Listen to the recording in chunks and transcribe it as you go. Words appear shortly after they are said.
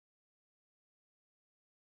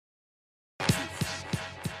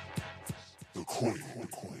We live.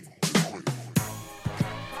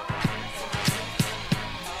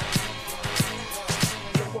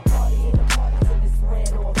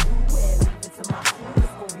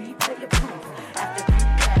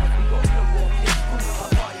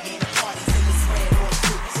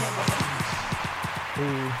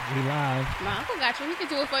 My uncle got you. He can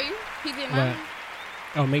do it for you. He did mine.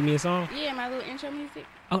 Oh, make me a song? Yeah, my little intro music.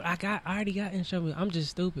 Oh, I already got intro music. I'm just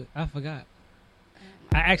stupid. I forgot.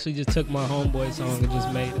 I actually just took my homeboy song and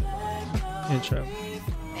just made it intro.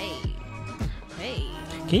 Hey.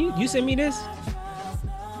 Can you send me this?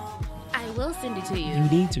 I will send it to you. You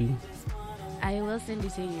need to. I will send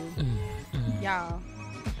it to you. Y'all,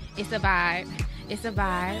 it's a vibe. It's a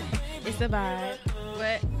vibe. It's a vibe.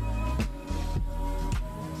 What?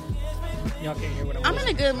 Y'all can't hear what I'm in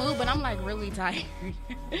a good mood, but I'm like really tired.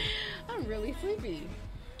 I'm really sleepy.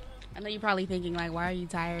 I know you're probably thinking like, why are you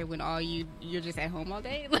tired when you're just at home all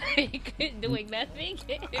day, like doing nothing?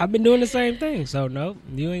 I've been doing the same thing, so no,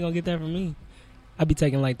 you ain't gonna get that from me. I be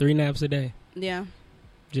taking like 3 naps a day. Yeah.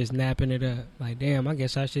 Just napping it up. Like, damn, I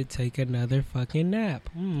guess I should take another fucking nap.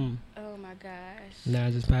 Oh my gosh. Now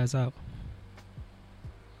I just pass out.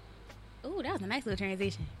 Ooh, that was a nice little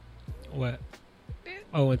transition. What?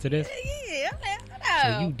 Oh, into this? Yeah,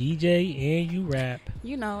 So you DJ and you rap.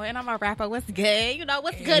 You know, and I'm a rapper. What's good? You know,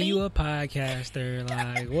 what's good? And you a podcaster.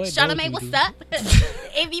 Like, what? Charlamagne, what's up?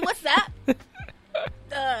 Evie, what's up?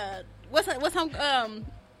 What's home?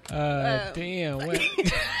 Damn. What?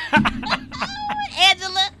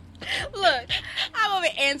 Angela. Look, I'm over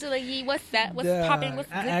Angela Yee. What's up? What's popping? What's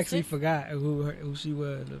good? I actually forgot who she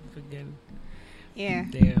was. Again. Yeah.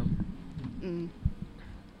 Damn.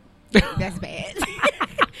 That's bad.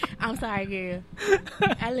 I'm sorry, girl.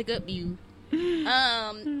 I look up you.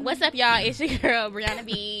 What's up, y'all? It's your girl, Brianna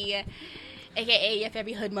B, aka your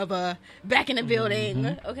every hood mother, back in the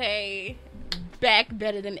building. Okay, back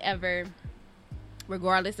better than ever,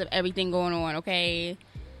 regardless of everything going on. Okay,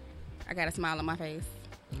 I got a smile on my face.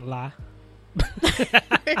 Lie.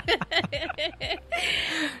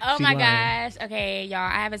 Oh She my lying. gosh. Okay, y'all,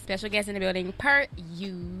 I have a special guest in the building, per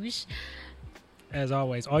usual. As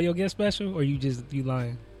always, all your guests special, or you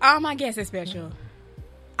lying? All my guests are special.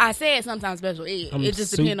 I said sometimes special. It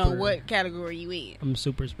just depends on what category you in. I'm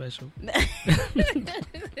super special.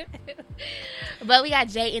 But we got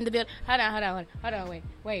Jay in the building. Hold on.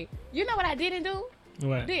 Wait. You know what I didn't do?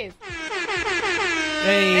 What? This.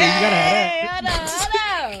 Hey, you gotta have that.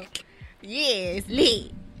 Hold on. Yeah, it's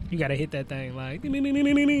lit. You gotta hit that thing like. And then the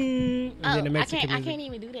I Mexican can't music.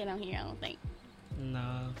 even do that on here, I don't think.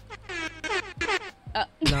 No.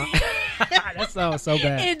 No. That sounds so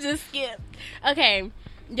bad. It just skipped. Okay.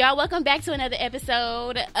 Y'all, welcome back to another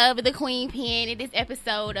episode of The Queen Pen. It is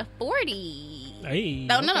episode 40. Hey.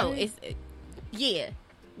 No. It's, yeah.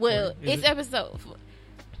 Well, it's episode...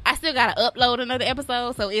 I still gotta upload another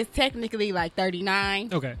episode, so it's technically like 39.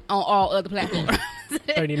 Okay. On all other platforms.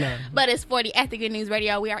 39. But it's 40 at the Good News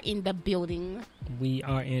Radio. We are in the building. We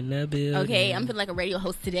are in the building. Okay, I'm feeling like a radio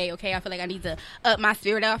host today, okay? I feel like I need to up my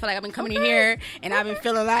spirit up. I feel like I've been coming in here, and I've been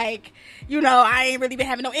feeling like, I ain't really been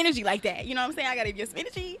having no energy like that. You know what I'm saying? I gotta give some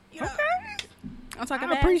energy. You know? Okay. I'm talking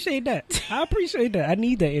about. I appreciate that. I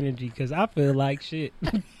need that energy, because I feel like shit.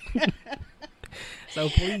 So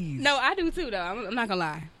please. No, I do too, though. I'm not gonna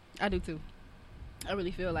lie. I do too. I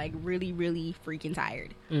really feel like really, really freaking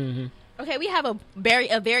tired. Mm-hmm. Okay, we have a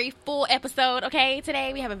very full episode. Okay,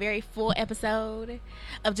 today we have a very full episode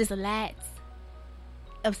of just a lot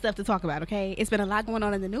of stuff to talk about. Okay, it's been a lot going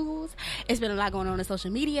on in the news. It's been a lot going on in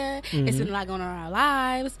social media. Mm-hmm. It's been a lot going on in our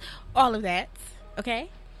lives. All of that. Okay,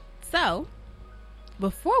 so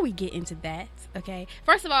before we get into that, okay,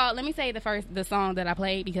 first of all, let me say the song that I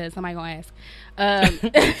played, because somebody gonna ask.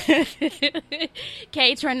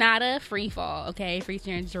 K Tronada, Free Fall. Okay,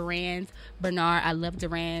 featuring Durans Bernard. I love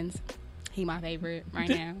Durans. He my favorite right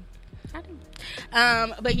now. I do.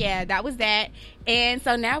 But yeah, that was that. And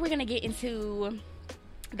so now we're gonna get into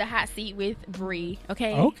the hot seat with Bree.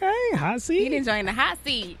 Okay. Okay, hot seat. He's enjoying the hot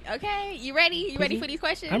seat. Okay, you ready? You ready for these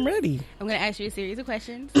questions? I'm ready. I'm gonna ask you a series of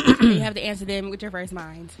questions. And you have to answer them with your first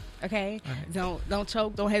mind. Okay. All right. Don't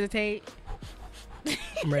choke. Don't hesitate.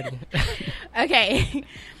 I'm ready. Okay.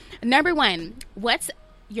 Number 1. What's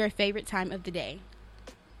your favorite time of the day?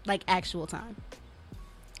 Like actual time.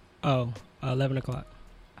 11 o'clock.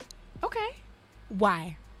 Okay.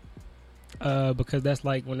 Why? Because that's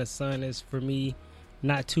like when the sun is, for me,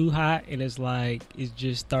 not too hot, and it's like it's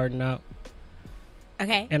just starting out.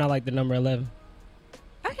 Okay. And I like the number 11.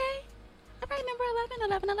 Okay. All right,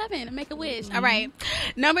 number 11. Make a wish. All right.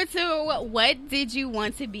 Number 2, what did you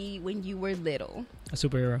want to be when you were little? A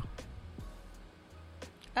superhero.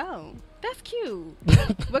 Oh, That's cute.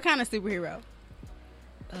 What kind of superhero?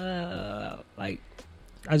 Like,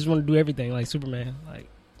 I just want to do everything like Superman, like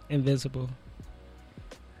invincible.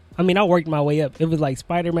 I mean, I worked my way up. It was like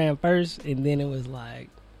Spider-Man first, and then it was like,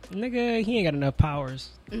 nigga, he ain't got enough powers.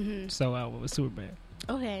 Mm-hmm. So I went with Superman.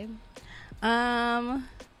 Okay.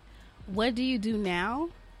 What do you do now,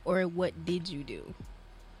 or what did you do?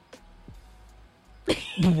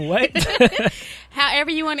 What?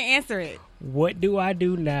 However you want to answer it. What do I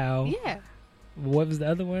do now? Yeah. What was the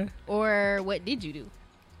other one? Or what did you do?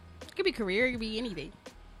 It could be career. It could be anything.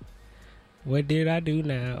 What did I do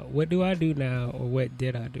now? What do I do now? Or what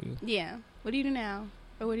did I do? Yeah. What do you do now?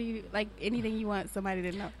 Or what do you, like, anything you want somebody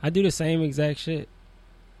to know? I do the same exact shit.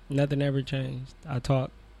 Nothing ever changed. I talk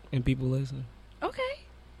and people listen. Okay.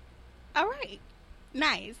 All right.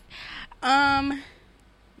 Nice.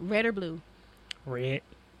 Red or blue? Red.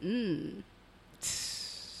 If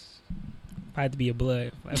I had to be a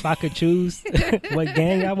blood. If I could choose what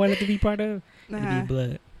gang I wanted to be part of, it'd be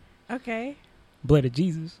blood. Okay. Blood of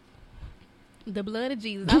Jesus. The blood of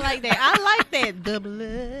Jesus. I like that. I like that. The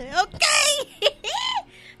blood. Okay.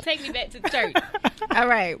 Take me back to church. All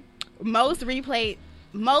right. Most played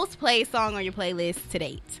song on your playlist to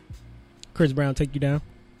date. Chris Brown, Take You Down.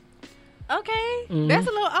 Okay. Mm-hmm. That's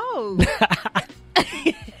a little old.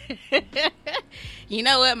 You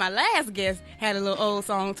know what? My last guest had a little old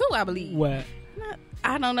song too, I believe. What?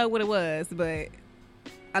 I don't know what it was, but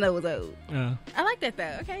I know it was old. I like that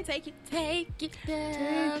though. Okay, take it down.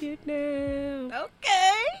 Take it down.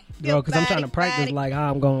 Okay. Bro, because I'm trying to practice like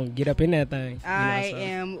how I'm going to get up in that thing. I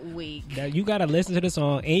am weak. You got to listen to the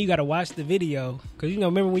song and you got to watch the video. Because,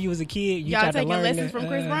 remember when you was a kid? Y'all taking lessons from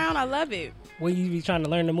Chris Brown? I love it. When you be trying to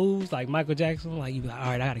learn the moves, like Michael Jackson, like you be like, all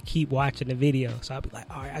right, I got to keep watching the video. So I'll be like,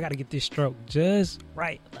 all right, I got to get this stroke just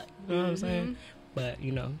right. Like, you know what I'm saying? But,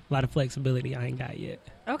 a lot of flexibility I ain't got yet.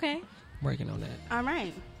 Okay. Working on that. All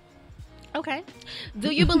right. Okay.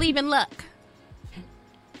 Do you believe in luck?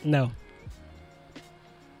 No.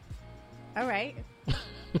 All right.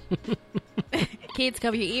 Kids,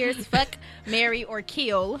 cover your ears. Fuck, marry, or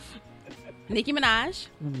kill Nicki Minaj,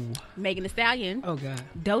 Megan Thee Stallion, oh god,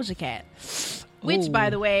 Doja Cat, which, by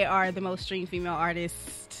the way, are the most streamed female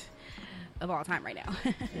artists of all time right now.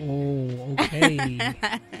 Oh, okay.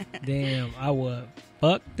 Damn, I would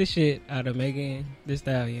fuck the shit out of Megan Thee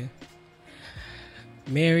Stallion.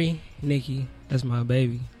 Marry Nicki, that's my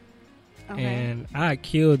baby. Okay. And I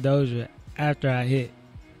killed Doja after I hit.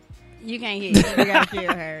 You can't hit. You gotta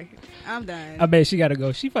kill her. I'm done. I bet she gotta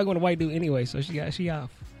go. She fucking with a white dude anyway, so she off.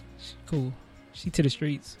 She cool. She to the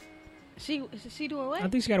streets. She doing what? I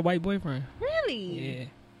think she got a white boyfriend. Really? Yeah.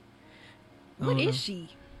 What is she?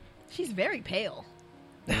 She's very pale.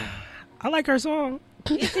 I like her song.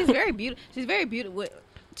 Yeah, she's very beautiful. She's very beautiful.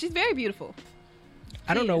 She's very beautiful.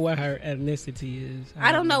 I don't know what her ethnicity is.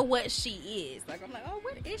 I don't know what she is. Like, I'm like, oh,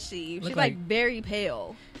 what is she? She's like very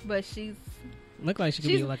pale, but she's look like she could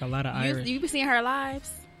be like a lot of Irish. You be seeing her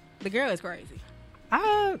lives? The girl is crazy.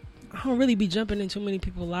 I don't really be jumping in too many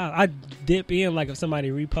people's lives. I dip in like if somebody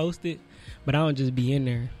reposted, but I don't just be in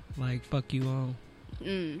there like fuck you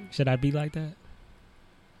on. Should I be like that?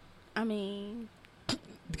 I mean,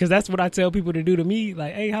 because that's what I tell people to do to me.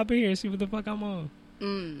 Like, hey, hop in here and see what the fuck I'm on.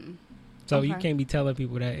 So okay. You can't be telling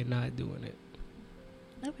people that and not doing it.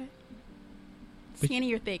 Okay.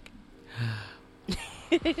 Skinny or thick?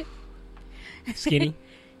 Skinny.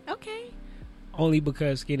 Okay. Only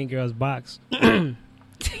because skinny girls box.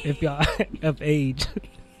 If y'all of age.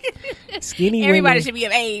 Skinny Everybody women, should be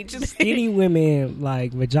of age. Skinny women,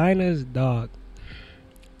 like, vaginas, dog.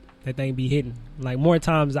 That thing be hitting. Like, more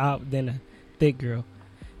times out than a thick girl.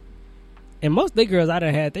 And most thick girls I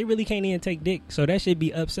done had, they really can't even take dick. So that should be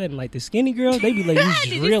upsetting. Like, the skinny girls, they be like,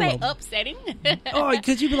 you drill them. Did you say upsetting? Oh,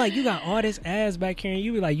 because you be like, you got all this ass back here. And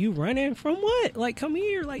you be like, you running from what? Like, come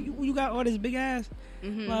here. Like, you got all this big ass.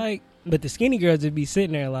 Like, but the skinny girls just be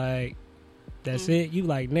sitting there like, that's it. You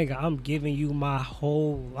like, nigga, I'm giving you my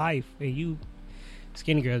whole life. And you,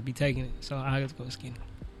 skinny girls be taking it. So I just go skinny.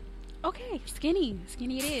 Okay, skinny.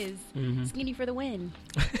 Skinny it is. Skinny for the win.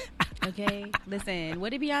 Okay, listen, what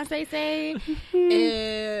did Beyonce say?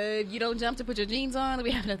 If you don't jump to put your jeans on, we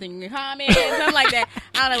have nothing in common. Something like that.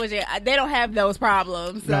 I don't know what they don't have those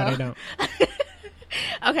problems. So. No, they don't.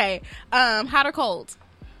 Okay, hot or cold?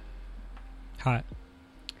 Hot.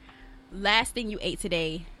 Last thing you ate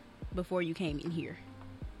today before you came in here?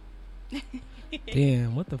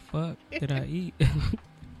 Damn, what the fuck did I eat?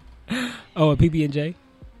 Oh, a PB&J.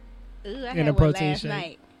 Ooh, I had one last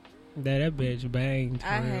night. That bitch banged.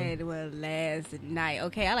 I had one last night.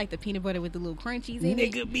 Okay, I like the peanut butter with the little crunchies in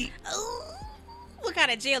it. Nigga me. Ooh, what kind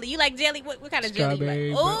of jelly? You like jelly? What kind of strawberry,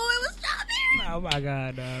 jelly? Like? Oh, it was strawberry. Oh my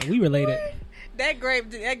god, we related. That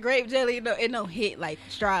grape jelly, it don't hit like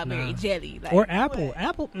strawberry jelly, like, or apple. What?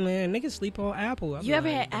 Apple, man, niggas sleep on apple. You ever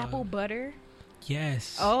had apple butter?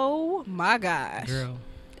 Yes. Oh my gosh, girl,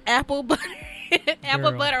 apple butter,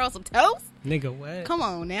 apple butter on some toast, nigga. What? Come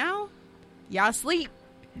on now, y'all sleep.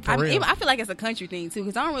 I feel like it's a country thing too,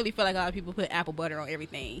 because I don't really feel like a lot of people put apple butter on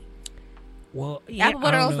everything. Well, yeah, apple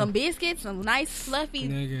butter on some biscuits, some nice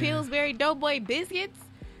fluffy Pillsbury Doughboy biscuits.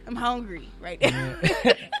 I'm hungry right now.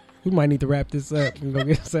 Yeah. We might need to wrap this up and go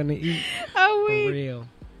get something to eat. Oh, for real.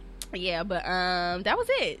 Yeah, but that was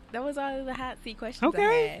it. That was all the hot seat questions. Okay,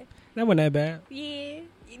 I had. That wasn't that bad. Yeah,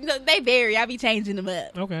 they vary. I be changing them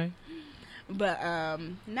up. Okay, but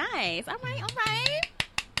nice. All right.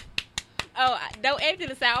 Oh, don't empty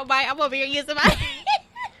the sound bite. I'm over here using my.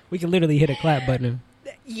 We can literally hit a clap button.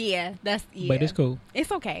 Yeah, but it's cool.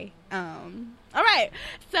 It's okay. All right,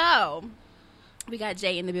 so. We got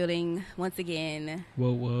Jay in the building once again.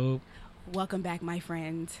 Whoa. Welcome back, my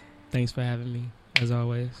friend. Thanks for having me, as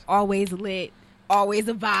always. Always lit. Always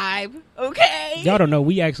a vibe. Okay? Y'all don't know,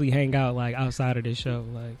 we actually hang out, like, outside of this show.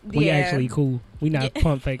 Like, we actually cool. We not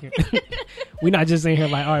pump faking. We not just in here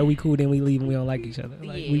like, all right, we cool, then we leave and we don't like each other.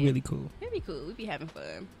 Like, we really cool. It'd be cool. We'd be having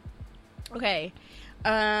fun. Okay.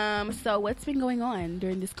 So what's been going on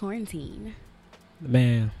during this quarantine?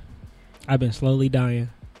 Man, I've been slowly dying.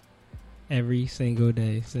 Every single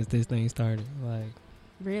day since this thing started. Like,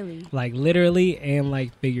 really? Like, literally and,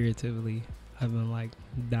 like, figuratively. I've been, like,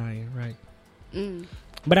 dying, right?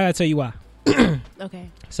 But I gotta tell you why. Okay.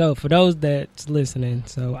 So, for those that's listening,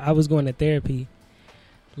 so I was going to therapy.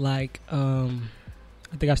 Like, I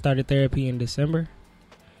think I started therapy in December.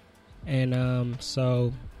 And,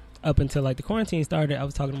 so, up until, like, the quarantine started, I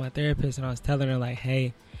was talking to my therapist and I was telling her, like,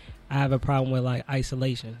 hey, I have a problem with, like,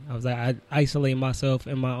 isolation. I was like, I isolate myself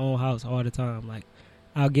in my own house all the time. Like,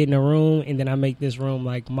 I'll get in a room and then I make this room,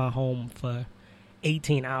 like, my home for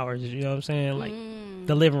 18 hours. You know what I'm saying? Like,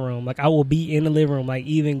 the living room. Like, I will be in the living room, like,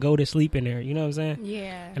 even go to sleep in there. You know what I'm saying?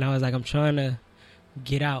 Yeah. And I was like, I'm trying to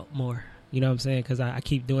get out more. You know what I'm saying? Because I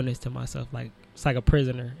keep doing this to myself. Like, it's like a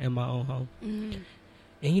prisoner in my own home. And,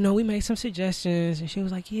 you know, we made some suggestions. And she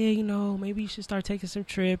was like, yeah, you know, maybe you should start taking some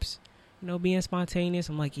trips. You know, being spontaneous.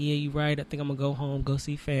 I'm like, yeah, you're right. I think I'm going to go home, go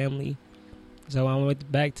see family. So I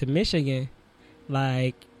went back to Michigan.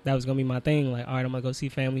 Like, that was going to be my thing. Like, all right, I'm going to go see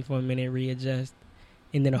family for a minute, readjust.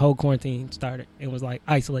 And then the whole quarantine started. It was like,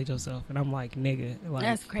 isolate yourself. And I'm like, nigga. Like,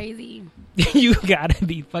 that's crazy. You got to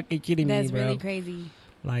be fucking kidding me, bro. That's really crazy.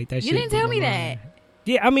 Like, that shit. You didn't tell me that.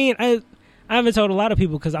 Yeah, I mean, I haven't told a lot of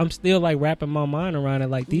people because I'm still, like, wrapping my mind around it.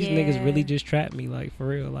 Like, these niggas really just trapped me, like, for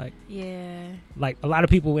real. Like, yeah. Like, a lot of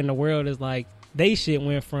people in the world is like, they shit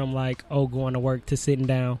went from, like, oh, going to work to sitting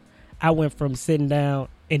down. I went from sitting down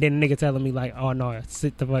and then the nigga telling me, like, oh, no,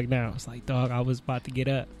 sit the fuck down. It's like, dog, I was about to get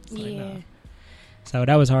up. It's like, no. So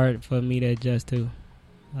that was hard for me to adjust to.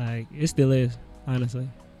 Like, it still is, honestly.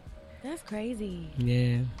 That's crazy.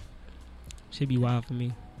 Yeah. Should be wild for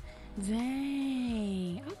me.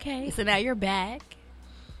 Dang. Okay. So now you're back.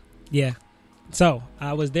 Yeah. So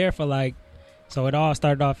I was there for, like, so it all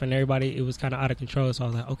started off and everybody, it was kind of out of control. So I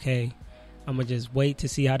was like, okay, I'm going to just wait to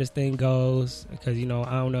see how this thing goes. Because, you know,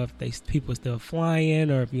 I don't know if people still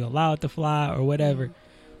flying or if you're allowed to fly or whatever.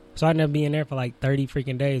 So I ended up being there for like 30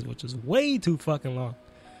 freaking days, which was way too fucking long.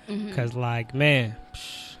 Because, like, man,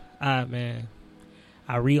 I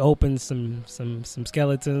reopened some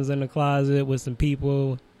skeletons in the closet with some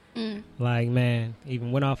people. Like, man,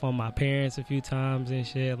 even went off on my parents a few times and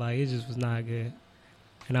shit. Like, it just was not good.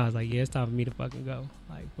 And I was like, yeah, it's time for me to fucking go.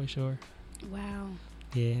 Like, for sure. Wow.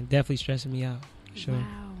 Yeah, definitely stressing me out. For sure.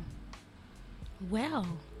 Wow. Well,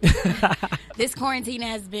 this quarantine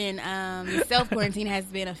has been, self-quarantine has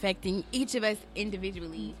been affecting each of us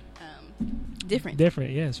individually different.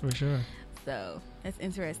 Different, yes, for sure. So, that's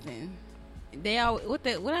interesting.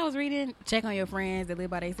 What I was reading, check on your friends that live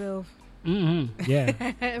by themselves.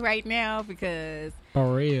 Yeah. Right now, because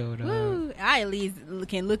for real, though. Woo, I at least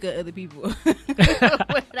can look at other people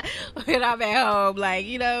when I'm at home. Like,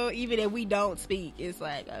 you know, even if we don't speak, it's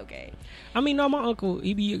like, okay. I mean, no, my uncle,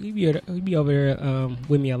 he be over there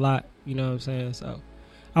with me a lot. You know what I'm saying? So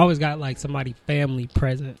I always got like somebody family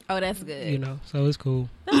present. Oh, that's good. You know, so it's cool.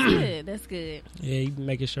 That's good. That's good. Yeah, he be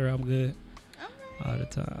making sure I'm good all the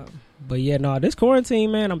time. But yeah, no, this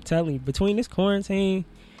quarantine, man, I'm telling you, between this quarantine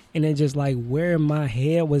and then just like where my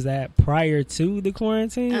head was at prior to the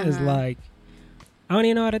quarantine is like, I don't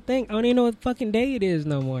even know how to think. I don't even know what fucking day it is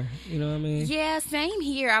no more. You know what I mean? Yeah, same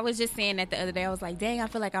here. I was just saying that the other day. I was like, dang, I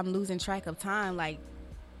feel like I'm losing track of time. Like,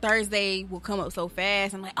 Thursday will come up so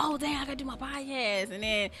fast. I'm like, oh, damn, I got to do my podcast. And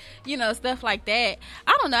then, you know, stuff like that.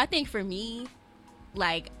 I don't know. I think for me,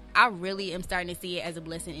 like, I really am starting to see it as a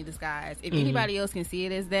blessing in disguise. If anybody else can see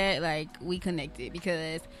it as that, like, we connected.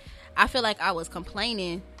 Because I feel like I was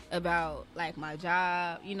complaining about, like, my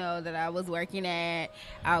job, you know, that I was working at.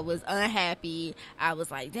 I was unhappy. I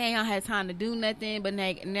was like, dang, I don't have time to do nothing. But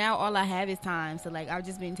like, now all I have is time. So, like, I've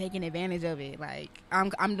just been taking advantage of it. Like,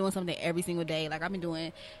 I'm doing something every single day. Like, I've been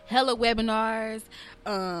doing hella webinars,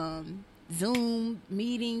 Zoom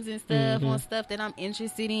meetings and stuff on stuff that I'm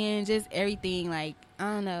interested in. Just everything. Like,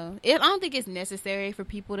 I don't know. I don't think it's necessary for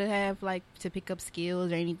people to have, like, to pick up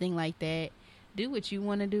skills or anything like that. Do what you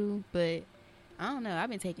want to do, but I don't know. I've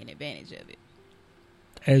been taking advantage of it.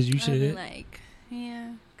 As you should. Like,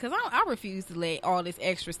 yeah. Because I refuse to let all this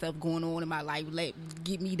extra stuff going on in my life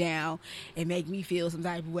get me down and make me feel some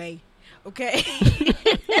type of way. Okay?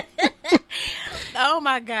 Oh,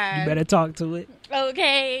 my God. You better talk to it.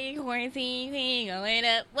 Okay. Quarantine thing going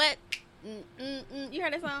up. What? You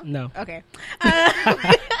heard that song? No. Okay.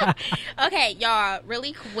 Okay, y'all,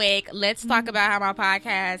 really quick, let's talk about how my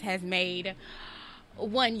podcast has made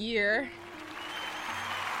 1 year.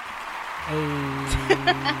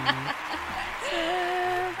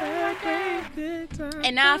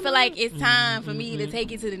 And now I feel like it's time for me to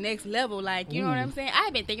take it to the next level. Like, you know what I'm saying?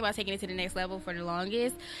 I've been thinking about taking it to the next level for the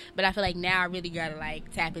longest, but I feel like now I really gotta,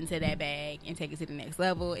 like, tap into that bag and take it to the next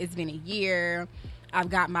level. It's been a year. I've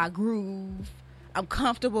got my groove. I'm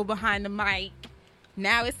comfortable behind the mic.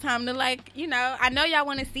 Now it's time to, like, you know, I know y'all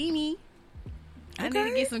want to see me. I need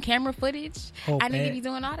to get some camera footage. I need to be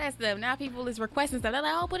doing all that stuff. Now people is requesting stuff. They're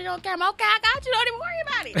like, oh, put it on camera. Okay, I got you. Don't even worry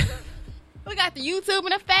about it. We got the YouTube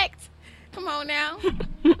and effect. Come on now.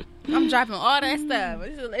 I'm dropping all that stuff.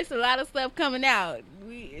 It's a lot of stuff coming out.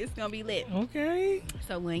 It's going to be lit. Okay.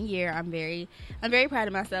 So 1 year, I'm very proud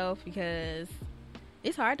of myself because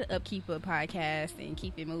it's hard to upkeep a podcast and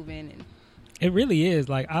keep it moving. And it really is.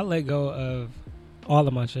 Like, I let go of all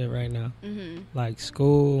of my shit right now. Like,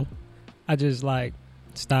 school. I just, like,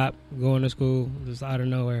 stopped going to school just out of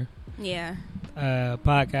nowhere. Yeah.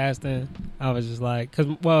 Podcasting, I was just like,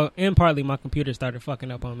 and partly my computer started fucking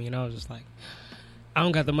up on me, and I was just like, I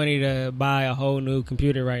don't got the money to buy a whole new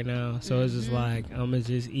computer right now, so it's just like, I'm gonna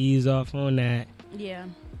just ease off on that. Yeah.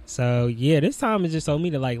 So, yeah, this time is just told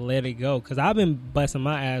me to, like, let it go, because I've been busting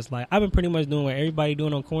my ass. Like, I've been pretty much doing what everybody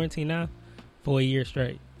doing on quarantine now for a year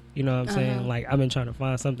straight. You know what I'm saying? Like, I've been trying to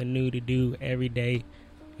find something new to do every day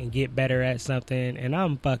and get better at something, and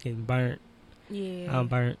I'm fucking burnt. Yeah. I'm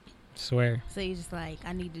burnt. Swear. So you're just like,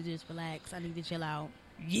 I need to just relax. I need to chill out.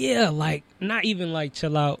 Yeah, like, not even, like,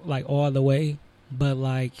 chill out, like, all the way, but,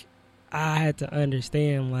 like, I had to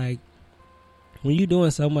understand, like, when you doing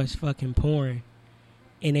so much fucking pouring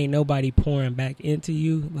and ain't nobody pouring back into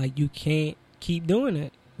you, like, you can't keep doing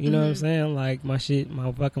it. You know what I'm saying? Like, my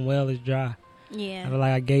fucking well is dry. Yeah. I feel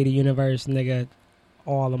like I gave the universe, nigga,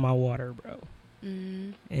 all of my water, bro.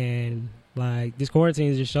 And, like, this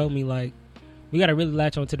quarantine just showed me, like, we got to really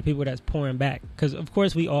latch on to the people that's pouring back. Because, of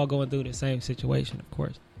course, we all going through the same situation, of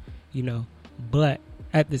course. You know. But,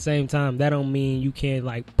 at the same time, that don't mean you can't,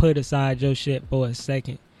 like, put aside your shit for a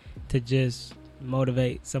second to just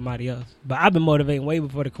motivate somebody else. But I've been motivating way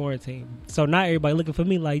before the quarantine. So, now everybody looking for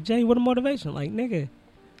me like, Jay, what a motivation. Like, nigga,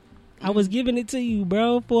 I was giving it to you,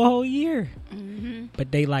 bro, for a whole year.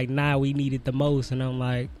 But they like, nah, we need it the most. And I'm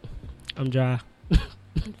like, I'm dry.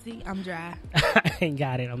 See, I'm dry. I ain't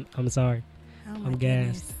got it. I'm sorry. Oh I'm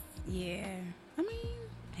gassed. Yeah. I mean,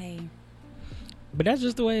 hey. But that's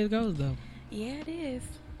just the way it goes, though. Yeah, it is.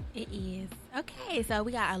 It is. Okay, so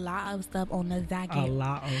we got a lot of stuff on the docket. A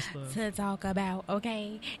lot of stuff to talk about,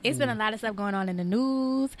 okay? It's been a lot of stuff going on in the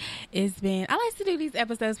news. I like to do these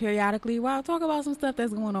episodes periodically while I talk about some stuff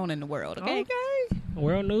that's going on in the world, okay?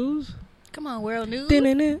 World news? Come on, world news.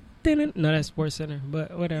 No, that's Sports Center,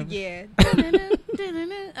 but whatever. Yeah.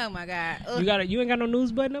 Oh my God. You ain't got no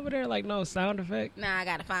news button over there? Like no sound effect? Nah, I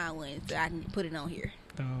gotta find one so I can put it on here.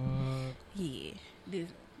 Yeah.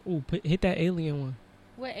 Ooh, hit that alien one.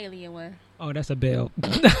 What alien one? Oh, that's a bell.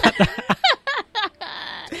 I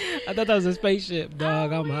thought that was a spaceship,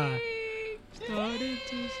 dog. I'm high. Started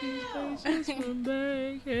to see spaceships from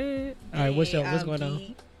back. All right, what's going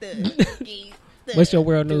on? What's your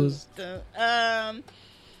world news?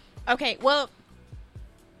 Okay, well,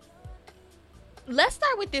 let's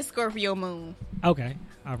start with this Scorpio moon. Okay,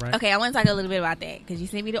 all right. Okay, I want to talk a little bit about that because you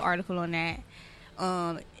sent me the article on that.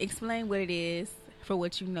 Explain what it is for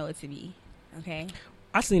what you know it to be. Okay.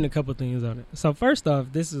 I seen a couple things on it. So first off,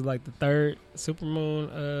 this is like the third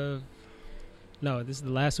supermoon of No, this is the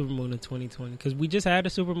last super moon of 2020 because we just had a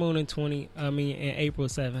super moon in April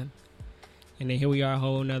 7th, and then here we are a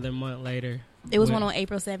whole another month later. It was one on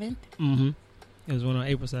April 7th. Mm-hmm. It was one on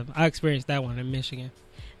April 7th. I experienced that one in Michigan.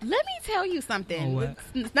 Let me tell you something. Oh,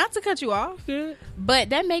 not to cut you off, yeah. but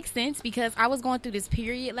that makes sense because I was going through this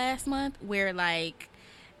period last month where like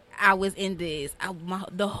I was in this.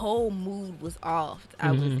 The whole mood was off.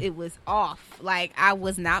 It was off. Like I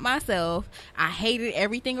was not myself. I hated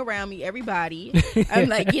everything around me. Everybody. I'm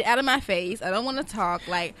like, get out of my face. I don't want to talk.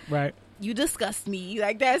 Like, right. You disgust me.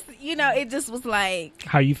 Like that's it just was like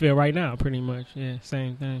how you feel right now. Pretty much, yeah,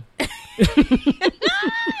 same thing.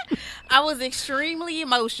 I was extremely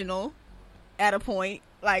emotional at a point,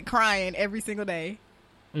 like crying every single day.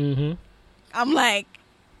 Mm-hmm. I'm like,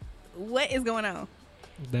 what is going on?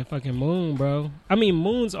 That fucking moon, bro. I mean,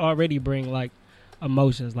 moons already bring like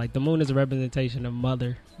emotions. Like the moon is a representation of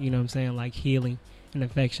mother. You know what I'm saying? Like healing and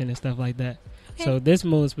affection and stuff like that. Okay. So this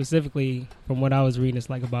moon specifically, from what I was reading, is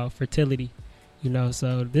like about fertility. You know,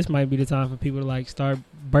 so this might be the time for people to like start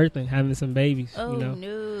birthing, having some babies. Oh, you know?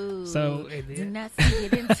 No. So do not see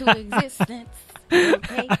it into existence.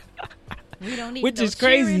 Okay. We don't need which no is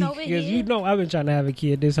crazy because you know I've been trying to have a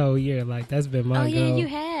kid this whole year. Like that's been my goal. Oh yeah, you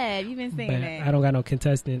have. You've been saying that. I don't got no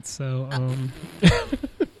contestants, so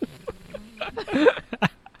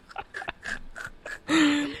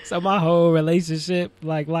so my whole relationship,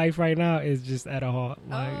 like life right now, is just at a halt.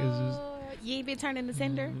 Like it's just. You ain't been turning to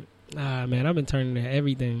Tinder? Nah, man, I've been turning to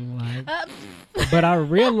everything. Like, but I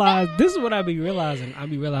realized this is what I be realizing. I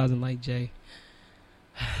be realizing, like Jay,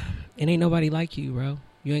 it ain't nobody like you, bro.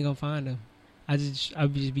 You ain't gonna find them. I just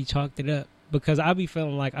be chalked it up because I be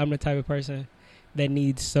feeling like I'm the type of person that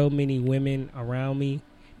needs so many women around me.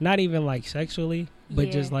 Not even like sexually, but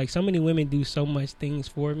just like so many women do so much things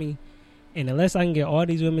for me. And unless I can get all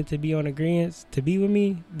these women to be on agreement to be with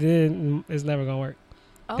me, then it's never gonna work.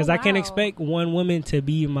 Because I can't expect one woman to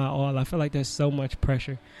be my all. I feel like there's so much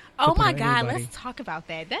pressure. Oh my God, let's talk about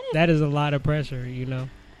that. That is a lot of pressure, you know.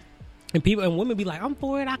 And people and women be like, I'm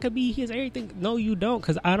for it. I could be his everything. No, you don't,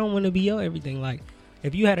 because I don't want to be your everything. Like,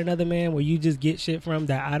 if you had another man where you just get shit from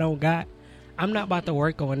that I don't got, I'm not about to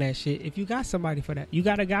work on that shit. If you got somebody for that, you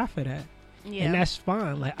got a guy for that. Yeah. And that's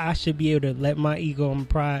fine. Like, I should be able to let my ego and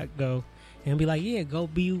pride go and be like, yeah, go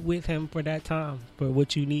be with him for that time, for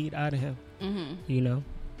what you need out of him, you know.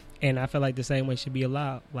 And I feel like the same way should be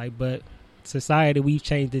allowed. Like, but society, we've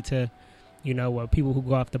changed it to, you know, what people who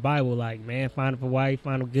go off the Bible, like, man, find a wife,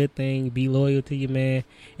 find a good thing, be loyal to your man.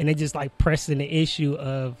 And they just like pressing the issue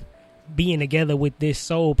of being together with this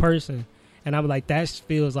sole person. And I'm like, that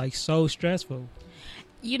feels like so stressful.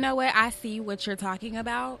 You know what? I see what you're talking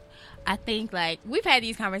about. I think like we've had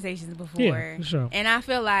these conversations before. Yeah, for sure. And I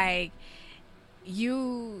feel like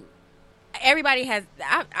everybody has.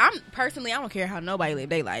 I'm personally, I don't care how nobody live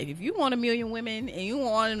their life. If you want 1 million women and you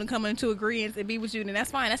want them to come into agreement and be with you, then that's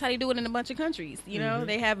fine. That's how they do it in a bunch of countries. You know,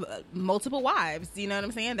 they have multiple wives. You know what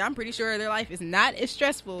I'm saying? I'm pretty sure their life is not as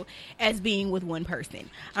stressful as being with one person.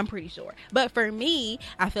 I'm pretty sure. But for me,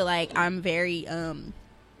 I feel like I'm very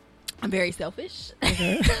selfish.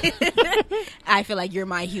 Okay. I feel like you're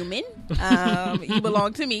my human. You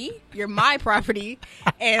belong to me. You're my property,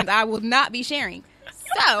 and I will not be sharing.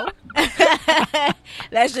 So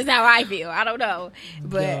that's just how I feel. I don't know,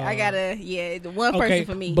 but I gotta. Yeah, the one person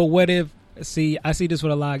for me. But what if? See, I see this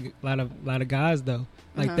with a lot of guys though.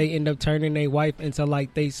 Like they end up turning their wife into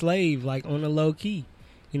like they slave, like on the low key.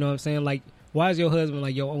 You know what I'm saying? Like, why is your husband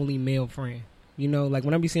like your only male friend? You know, like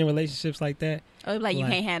when I be seeing relationships like that. Oh, like you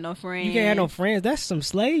can't have no friends. You can't have no friends. That's some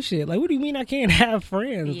slave shit. Like, what do you mean I can't have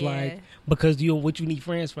friends? Yeah. Like, because what you need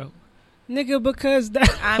friends for? Nigga, because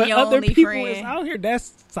I'm your other only people friend. is out here.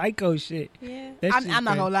 That's psycho shit. Yeah, I'm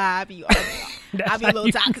not gonna lie. I be a little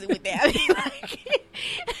toxic with that. I be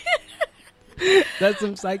like, that's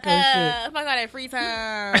some psycho shit. If I got that free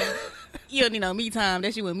time, you don't need no me time.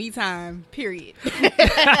 That's you with me time. Period.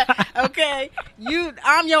 Okay,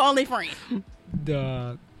 I'm your only friend.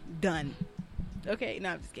 Dog. Done. Okay, no,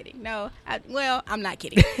 I'm just kidding. No, I'm not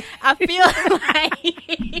kidding. I feel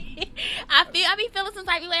like I be feeling some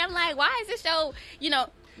type of way. I'm like, why is this show? You know,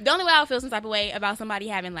 the only way I'll feel some type of way about somebody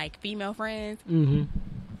having like female friends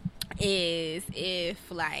is if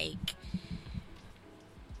like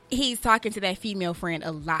he's talking to that female friend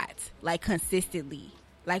a lot, like consistently.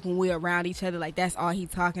 Like when we're around each other, like that's all he's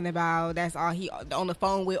talking about. That's all he on the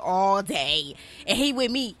phone with all day, and he with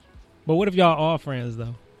me. But what if y'all all friends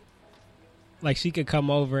though? Like she could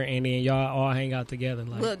come over and then y'all all hang out together.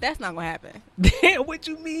 Like, look, that's not gonna happen. What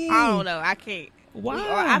you mean? I don't know. I can't. Why?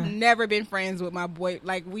 I've never been friends with my boy.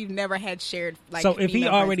 Like we've never had shared. Like, so if he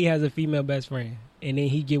already has a female best friend, and then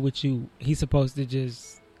he get with you, he's supposed to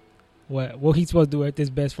just what he's supposed to do with this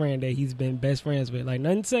best friend that he's been best friends with, like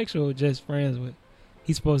nothing sexual, just friends with.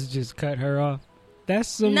 He's supposed to just cut her off. That's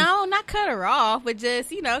some no, not cut her off, but just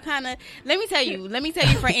kind of. Let me tell you.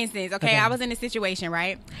 For instance, okay, I was in a situation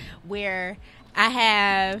right where I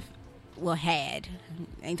had I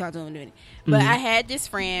ain't talked to him doing it, but I had this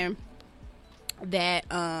friend that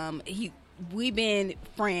we've been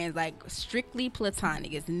friends, like strictly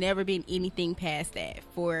platonic. It's never been anything past that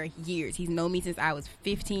for years. He's known me since I was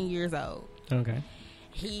 15 years old. Okay.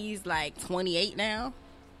 He's like 28 now,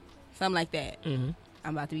 something like that. I'm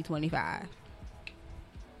about to be 25.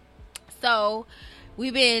 So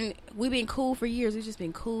we've been cool for years. We've just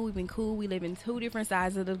been cool. We've been cool. We live in 2 different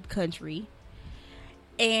sides of the country,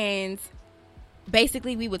 and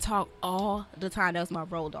basically we would talk all the time. That was my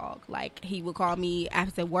road dog. Like, he would call me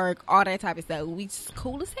after work, all that type of stuff. We just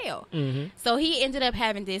cool as hell. So he ended up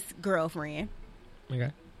having this girlfriend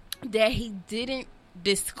that he didn't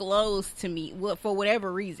disclose to me for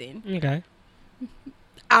whatever reason.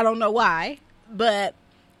 I don't know why, but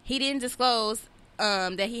he didn't disclose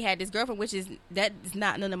that he had this girlfriend, which is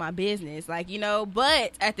not none of my business, like,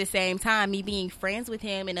 but at the same time, me being friends with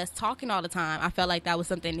him and us talking all the time, I felt like that was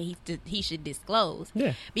something that he should disclose,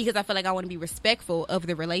 because I feel like I want to be respectful of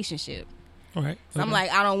the relationship. So I'm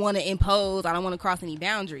like, I don't want to impose, I don't want to cross any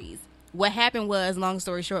boundaries. What happened was, long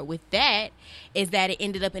story short with that, is that it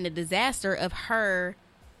ended up in a disaster of her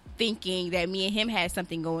thinking that me and him had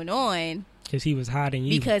something going on because he was hiding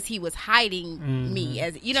you, me,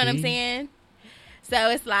 as you know what I'm saying.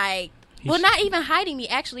 So it's like, not even hiding me.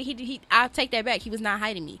 Actually, he I'll take that back. He was not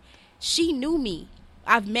hiding me. She knew me.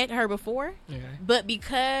 I've met her before, but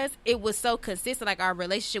because it was so consistent, like our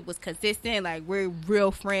relationship was consistent, like we're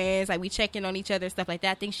real friends, like we check in on each other, stuff like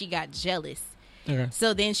that, I think she got jealous.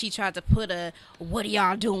 So then she tried to put what are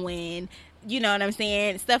y'all doing? You know what I'm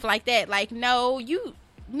saying? Stuff like that. Like, no.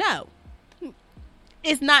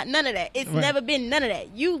 It's not none of that. It's never been none of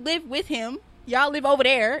that. You live with him. Y'all live over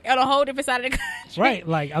there on a whole different side of the country. Right.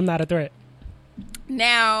 Like, I'm not a threat.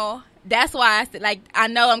 Now, that's why I said, like, I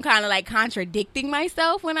know I'm kind of like contradicting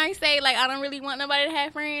myself when I say, like, I don't really want nobody to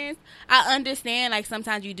have friends. I understand, like,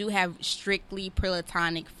 sometimes you do have strictly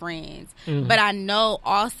platonic friends. But I know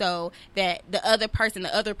also that the other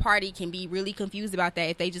party can be really confused about that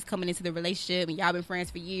if they just coming into the relationship and y'all been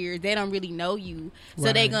friends for years. They don't really know you.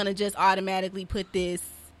 So they're going to just automatically put this,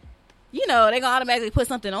 they're going to automatically put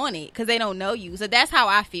something on it because they don't know you. So that's how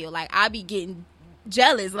I feel. Like, I be getting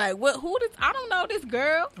jealous. Like, I don't know this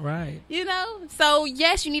girl. Right. So,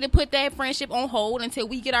 yes, you need to put that friendship on hold until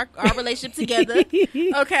we get our relationship together.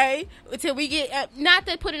 Okay? Until we get, not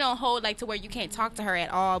to put it on hold, like, to where you can't talk to her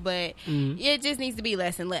at all, but it just needs to be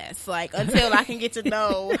less and less. Like, until I can get to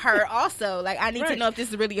know her also. Like, I need to know if this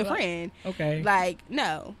is really a friend. Okay. Like,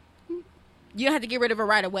 no. You don't have to get rid of her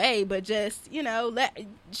right away, but just, bring us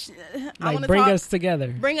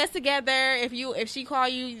together. Bring us together. If she call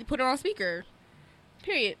you, put her on speaker.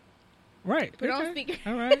 Period. Right. Put it on speaker.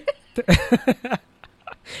 All right.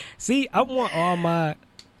 See, I want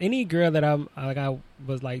any girl that I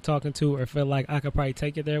was like talking to or feel like I could probably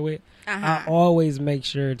take it there with. I always make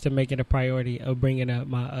sure to make it a priority of bringing up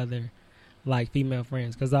my other like female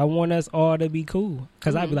friends, because I want us all to be cool.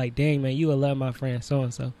 Because I'd be like, dang man, you will love my friend so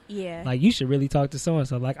and so. Yeah. Like, you should really talk to so and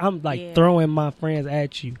so. Like, I'm like throwing my friends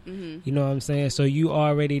at you. You know what I'm saying? So you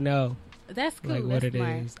already know. That's cool. Like, what it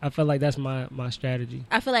is. I feel like that's my strategy.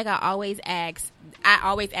 I feel like I always ask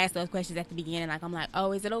those questions at the beginning. Like, I'm like,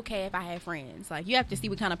 oh, is it okay if I have friends? Like, you have to see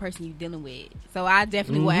what kind of person you're dealing with. So I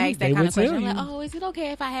definitely will ask that kind of question. I'm like, oh, is it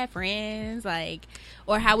okay if I have friends? Like,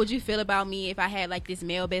 or how would you feel about me if I had like this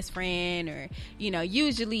male best friend? Or,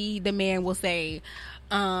 usually the man will say,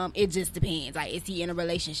 it just depends. Like, is he in a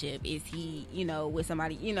relationship? Is he, with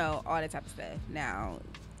somebody, all that type of stuff. Now,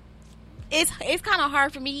 it's kind of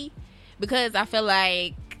hard for me, because I feel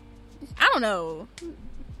like, I don't know,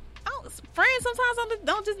 friends sometimes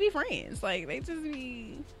don't just be friends. Like, they just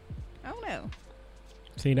be, I don't know.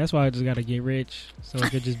 See, that's why I just got to get rich, so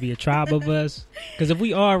it could just be a tribe of us. Because if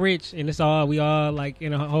we all rich and we all like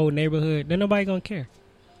in a whole neighborhood, then nobody gonna care.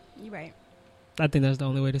 You're right. I think that's the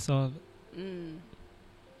only way to solve it.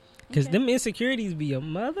 Because them insecurities be a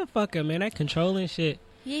motherfucker, man. That controlling shit.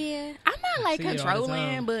 Yeah, I'm not like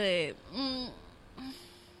controlling, but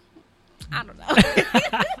I don't know.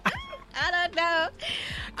 I don't know.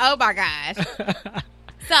 Oh my gosh.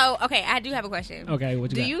 So, okay, I do have a question. Okay,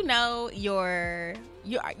 what you got? Do you know you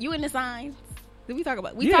in the signs? Did we talk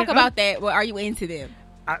about about that? Well, are you into them?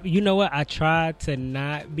 You know what? I try to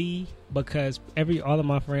not be, because all of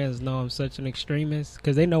my friends know I'm such an extremist,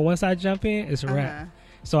 because they know once I jump in, it's a wrap.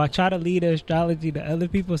 So I try to lead the astrology to other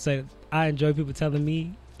people. So I enjoy people telling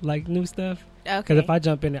me like new stuff. Okay. Because if I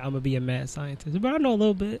jump in it, I'm gonna be a mad scientist. But I know a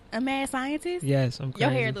little bit. A mad scientist? Yes, I'm crazy.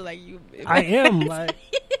 Your hair look like you. I am like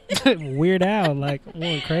Weird Al. Like I'm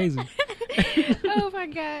going crazy. Oh my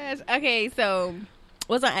gosh. Okay, so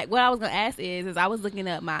what I was gonna ask is I was looking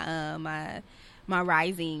up my my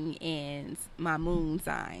rising and my moon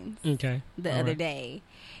signs. Okay. The other day.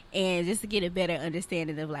 And just to get a better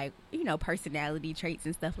understanding of like, you know, personality traits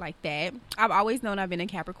and stuff like that. I've always known I've been a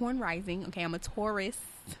Capricorn rising. Okay, I'm a Taurus,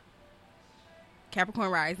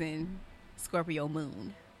 Capricorn rising, Scorpio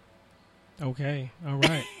moon. Okay. All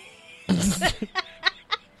right.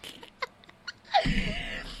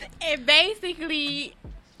 And basically,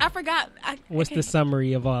 I forgot. What's the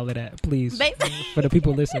summary of all of that, please? For the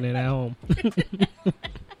people listening at home.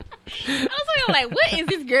 I was like, what is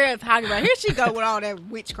this girl talking about? Here she go with all that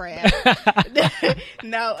witchcraft.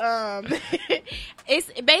 No,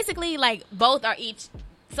 it's basically like both are each.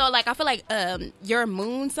 So like I feel like your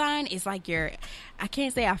moon sign is like your. I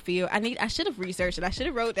can't say I feel. I should have researched it. I should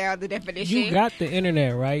have wrote down the definition. You got the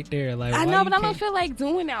internet right there. Like I know, but I don't feel like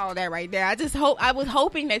doing all that right there. I was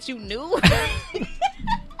hoping that you knew.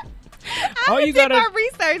 Oh, you gotta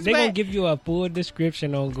research. They're gonna give you a full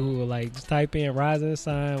description on Google. Like just type in rising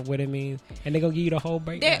sign, what it means, and they're gonna give you the whole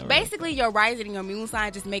breakdown. Basically, your rising and your moon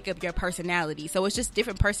sign just make up your personality. So it's just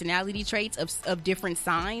different personality traits of different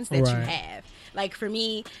signs that you have. Like for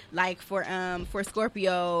me, like for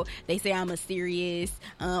Scorpio, they say I'm mysterious.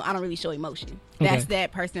 I don't really show emotion. That's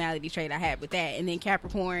that personality trait I have with that. And then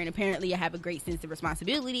Capricorn, apparently I have a great sense of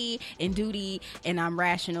responsibility and duty, and I'm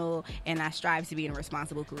rational, and I strive to be in a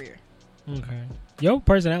responsible career. Okay. Your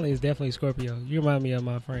personality is definitely Scorpio. You remind me of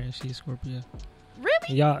my friend. She's Scorpio.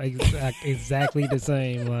 Really? Y'all exactly the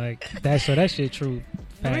same. Like that shit true.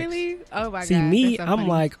 Facts. Really? Oh my god. See me, so I'm funny.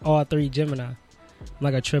 like all three Gemini. I'm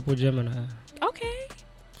like a triple Gemini. Okay.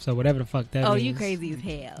 So whatever the fuck that means. Oh, you crazy as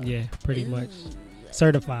hell. Yeah, pretty much.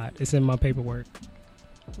 Certified. It's in my paperwork.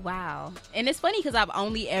 Wow. And it's funny because I've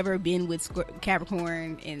only ever been with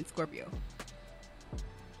Capricorn and Scorpio.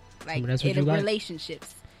 Like in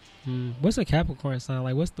relationships. What's a Capricorn sign?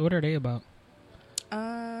 Like what are they about?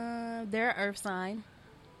 They're an earth sign.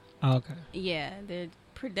 Oh, okay. Yeah, they're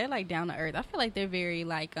like down to earth. I feel like they're very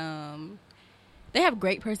like they have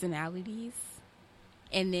great personalities.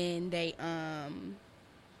 And then they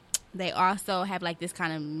also have like this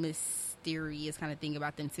kind of mysterious kind of thing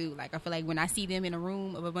about them too. Like I feel like when I see them in a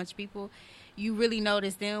room of a bunch of people, you really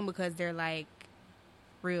notice them because they're like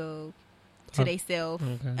real to themselves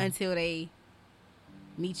until they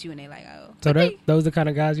meet you and they like, oh. So those are the kind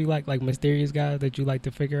of guys you like mysterious guys that you like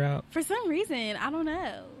to figure out? For some reason, I don't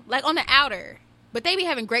know. Like on the outer. But they be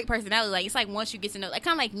having great personality. Like it's like once you get to know, like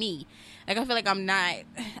kind of like me. Like I feel like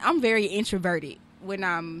I'm very introverted when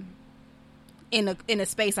I'm in a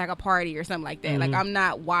space like a party or something like that. Like I'm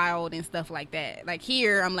not wild and stuff like that. Like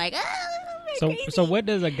here, I'm like, so what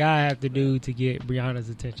does a guy have to do to get Brianna's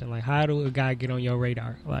attention? Like how do a guy get on your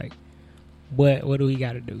radar? Like what do he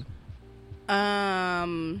got to do?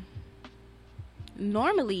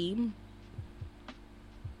 Normally,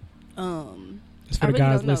 it's for the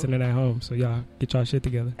guys listening at home, so y'all get y'all shit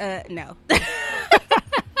together. No.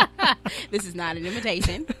 This is not an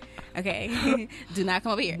invitation. Okay. Do not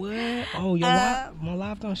come over here. What? Oh, my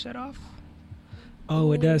live don't shut off?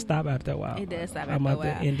 Oh, it does stop after a while. It does stop after a while.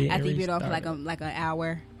 I think you've been on for like an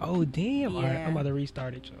hour. Oh, damn. Yeah. All right, I'm about to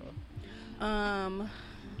restart it, y'all.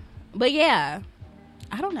 But yeah.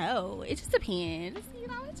 I don't know. It just depends. You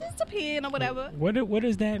know, it just depends on whatever. What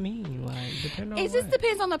does that mean? Like, depend on it just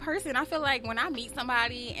depends on the person. I feel like when I meet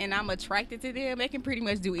somebody and I'm attracted to them, they can pretty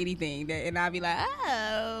much do anything. And I'll be like,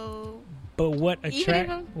 oh. But what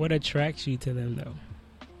attracts you to them though?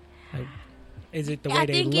 Like, is it the way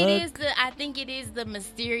they look? I think it is the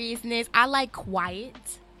mysteriousness. I like quiet.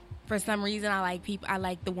 For some reason, I like people. I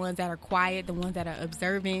like the ones that are quiet, the ones that are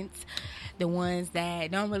observant, the ones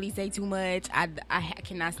that don't really say too much. I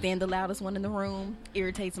cannot stand the loudest one in the room.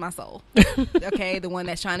 Irritates my soul. Okay, the one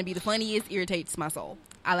that's trying to be the funniest irritates my soul.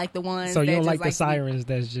 I like the ones. So you don't like the sirens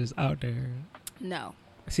that's just out there? No.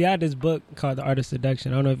 See, I had this book called The Art of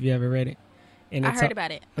Seduction. I don't know if you ever read it. And I heard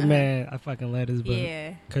about it. Man, I fucking love this book.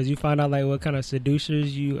 Yeah. Because you find out like what kind of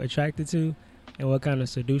seducers you attracted to and what kind of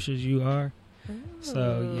seducers you are. Ooh,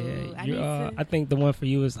 so yeah, I think the one for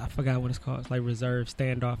you is, I forgot what it's called. It's like reserved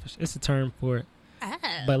standoffish. It's a term for it. Oh.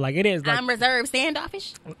 But like it is like, I'm reserved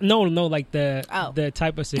standoffish? No, like the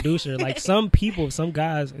type of seducer. Like some people, some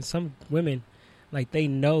guys and some women, like they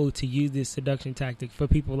know to use this seduction tactic for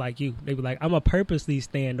people like you. They be like, I'm a purposely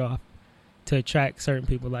stand off to attract certain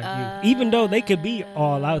people like you, even though they could be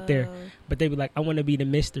all out there, but they be like, I want to be the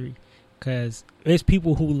mystery, because there's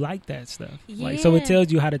people who like that stuff. Yeah. Like, so it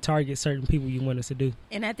tells you how to target certain people you want us to do.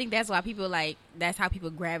 And I think that's why people that's how people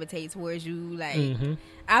gravitate towards you. Like,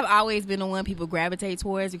 I've always been the one people gravitate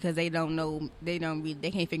towards because they can't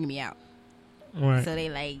figure me out. Right. So they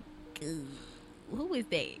like, who is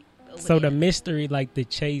that? So the mystery, like the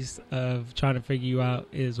chase of trying to figure you out,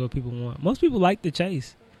 is what people want. Most people like the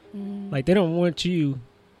chase. Like, they don't want you.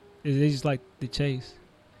 They just like the chase.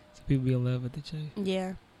 So people be in love with the chase.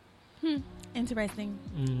 Yeah. Interesting.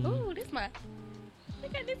 Ooh, look at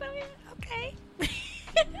this over here. Okay.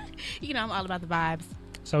 You know, I'm all about the vibes.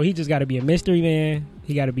 So he just got to be a mystery man.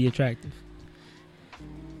 He got to be attractive.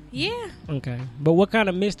 Yeah. Okay. But what kind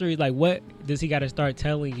of mystery, like, what does he got to start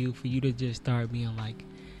telling you for you to just start being like,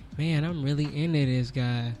 man, I'm really into this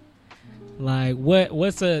guy? Like,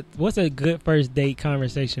 what's a good first date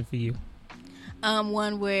conversation for you?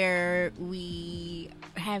 One where we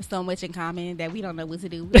have so much in common that we don't know what to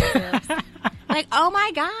do with ourselves. Like, oh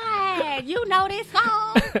my God, you know this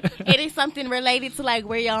song. It is something related to like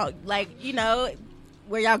where y'all, like, you know,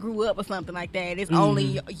 where y'all grew up or something like that. It's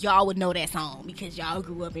only y'all would know that song because y'all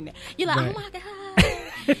grew up in it. You're like, right. Oh my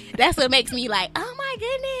God. That's what makes me like, oh my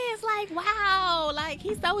goodness, like, wow, like,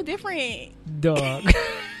 he's so different. Dog.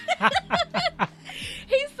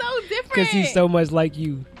 He's so different. Because he's so much like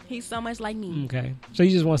you. He's so much like me. Okay. So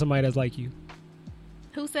you just want somebody that's like you.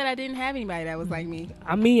 Who said I didn't have anybody that was like me?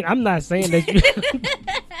 I mean, I'm not saying that you...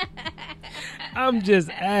 I'm just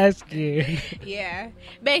asking. Yeah.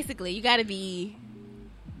 Basically, you got to be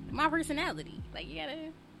my personality. Like, you got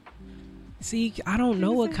to... See, I don't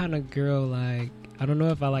know what kind of girl, like... I don't know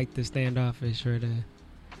if I like the standoffish or the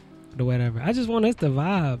whatever. I just want us to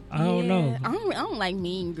vibe. I don't know. I don't like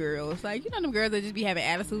mean girls. Like, you know them girls that just be having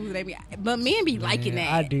attitudes. But men be liking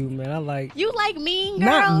that. I do, man. I like... You like mean girls?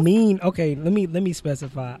 Not mean. Okay, let me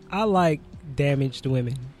specify. I like damaged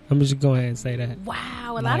women. I'm just go ahead and say that.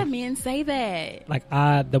 Wow, a lot of men say that. Like,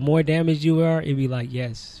 the more damaged you are, it'd be like,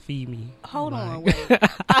 yes, feed me. Hold like, on, wait.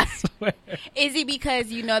 I swear. Is it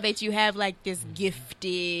because you know that you have like this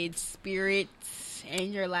gifted spirit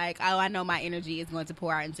and you're like, oh, I know my energy is going to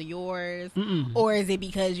pour out into yours? Or is it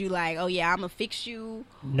because you like, oh yeah, I'm gonna fix you?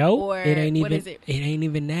 No, it ain't even. What is it? It ain't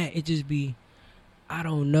even that. It just be, I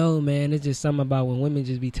don't know, man. It's just something about when women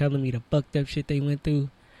just be telling me the fucked up shit they went through.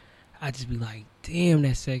 I just be like, damn,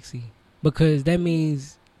 that's sexy, because that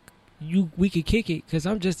means we could kick it, because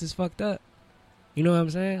I'm just as fucked up. You know what I'm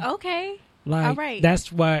saying? Okay. Like, all right.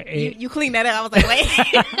 That's why you cleaned that up. I was like, wait.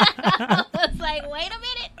 I was like, wait a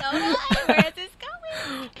minute. Hold on. Where is this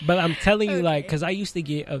going? But I'm telling you, like, because I used to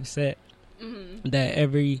get upset that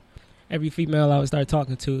every female I would start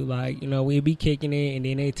talking to, like, you know, we'd be kicking it, and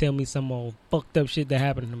then they tell me some old fucked up shit that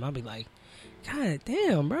happened to them. I'd be like, God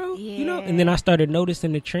damn, bro. Yeah. You know? And then I started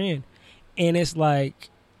noticing the trend. And it's like,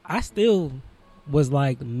 I still was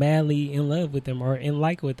like madly in love with them or in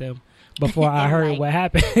like with them before I heard what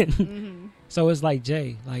happened. So it's like,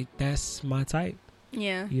 Jay, like, that's my type.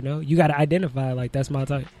 Yeah. You know, you got to identify, like, that's my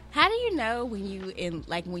type. How do you know when you in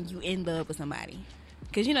love with somebody?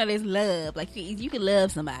 Because, you know, there's love. Like, you can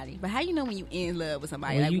love somebody. But how you know when you in love with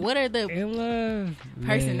somebody? When like, what are the in love,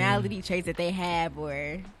 personality traits that they have?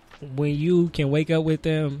 Or when you can wake up with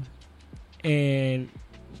them and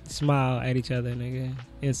smile at each other, nigga,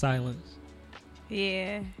 in silence.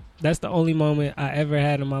 Yeah. That's the only moment I ever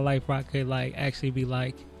had in my life where I could, like, actually be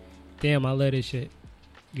like, damn, I love this shit.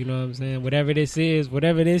 You know what I'm saying? Whatever this is,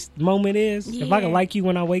 whatever this moment is, if I can like you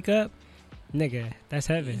when I wake up, nigga, that's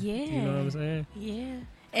heaven. Yeah. You know what I'm saying? Yeah.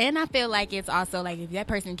 And I feel like it's also, like, if that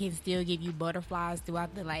person can still give you butterflies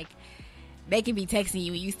throughout the, like, they can be texting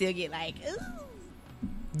you and you still get, like, ooh.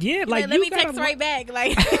 Yeah, like, let me text right back.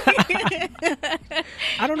 Like,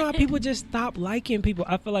 I don't know how people just stop liking people.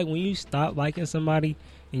 I feel like when you stop liking somebody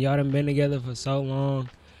and y'all done been together for so long,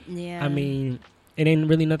 yeah, I mean, it ain't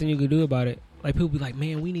really nothing you can do about it. Like, people be like,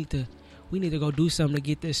 man, we need to go do something to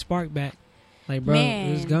get this spark back. Like, bro,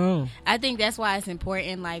 it's gone. I think that's why it's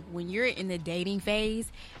important. Like, when you're in the dating phase,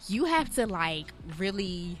 you have to, like,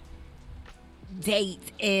 really date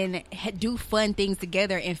and do fun things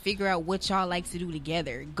together and figure out what y'all like to do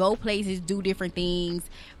together. Go places, do different things,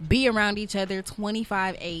 be around each other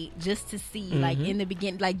 25/8 just to see, like, in the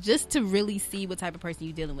beginning, like, just to really see what type of person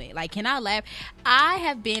you're dealing with. Like, can I laugh? I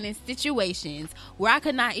have been in situations where I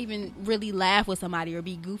could not even really laugh with somebody or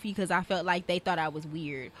be goofy because I felt like they thought I was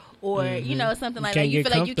weird, or you know, something like that. You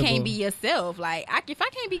feel like you can't be yourself. Like, if I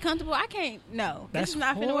can't be comfortable, I can't. No, that's this is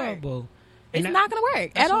not horrible. Gonna work. It's not going to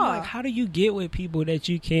work at all. Like, how do you get with people that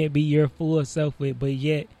you can't be your full self with, but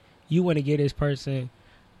yet you want to give this person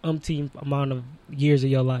umpteen amount of years of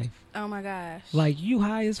your life. Oh my gosh. Like, you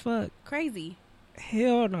high as fuck. Crazy.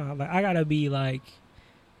 Hell no. Like, I gotta be like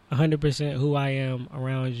 100% who I am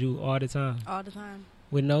around you all the time. All the time.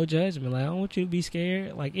 With no judgment. Like, I don't want you to be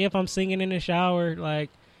scared. Like, if I'm singing in the shower, like,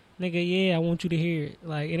 nigga, yeah, I want you to hear it.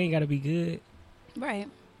 Like, it ain't gotta be good. Right.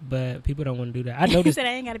 But people don't want to do that. I noticed. Said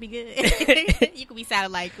I ain't gotta be good. You could be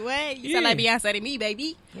sounding like what? You sound like Beyonce to me,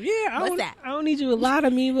 baby. Yeah, What's that? I don't need you to lie to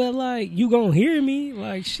me, but like you gonna hear me,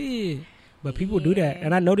 like shit. But people do that,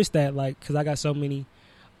 and I noticed that, like, because I got so many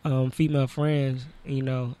female friends. You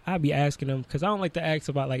know, I be asking them because I don't like to ask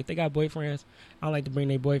about like if they got boyfriends. I don't like to bring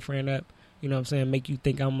their boyfriend up. You know what I'm saying? Make you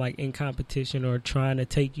think I'm like in competition or trying to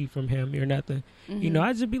take you from him or nothing. Mm-hmm. You know,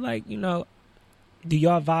 I just be like, you know. Do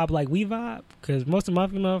y'all vibe like we vibe? Because most of my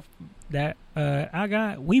female that I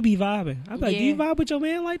got, we be vibing. I'm like, do you vibe with your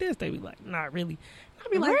man like this? They be like, not really. I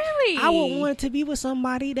be like, really? I would want to be with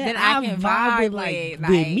somebody that I can vibe with,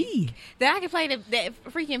 with me. That I can play that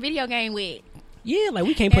freaking video game with. Yeah, like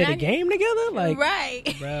we can't play the game together. Like, right.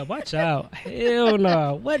 Bruh, watch out. Hell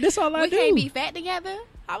no. What? This all I do. We can't be fat together.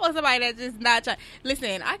 I want somebody that's just not trying.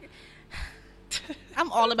 Listen, I'm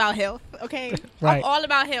all about health, okay? Right. I'm all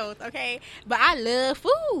about health, okay? But I love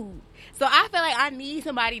food. So I feel like I need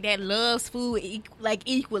somebody that loves food like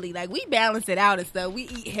equally. Like, we balance it out and stuff. We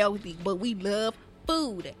eat healthy, but we love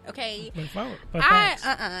food, okay?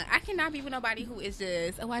 I cannot be with nobody who is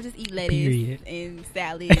just, I just eat lettuce and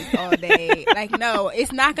salads all day. Like, no,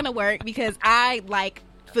 it's not going to work because I like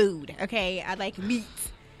food, okay? I like meat.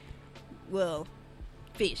 Well,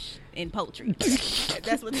 fish and poultry.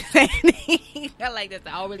 That's what they're saying. I like that.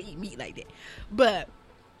 I don't really eat meat like that, but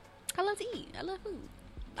I love to eat. I love food.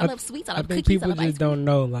 I love sweets. I love cookies. People just don't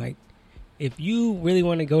know. Like, if you really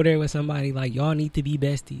want to go there with somebody, like, y'all need to be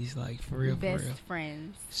besties. Like, for real, best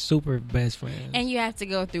friends, super best friends. And you have to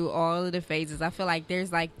go through all of the phases. I feel like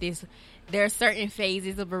there's like this. There are certain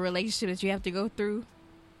phases of a relationship that you have to go through.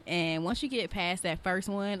 And once you get past that first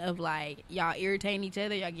one of like y'all irritating each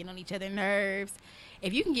other, y'all getting on each other's nerves,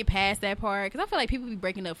 if you can get past that part, because I feel like people be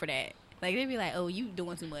breaking up for that. Like, they be like, oh, you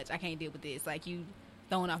doing too much. I can't deal with this. Like, you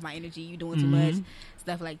throwing off my energy. You doing too much.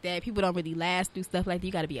 Stuff like that. People don't really last through stuff like that.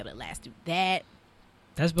 You got to be able to last through that.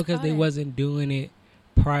 That's because they wasn't doing it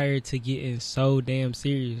prior to getting so damn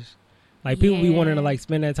serious. Like, people be wanting to, like,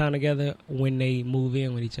 spend that time together when they move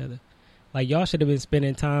in with each other. Like, y'all should have been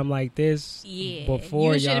spending time like this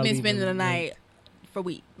before. You should have been spending the night for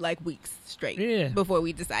weeks straight. Yeah. Before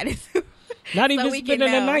we decided to. Not even spending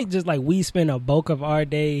the night, just like we spend a bulk of our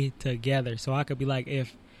day together. So I could be like,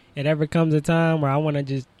 if it ever comes a time where I want to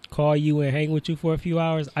just call you and hang with you for a few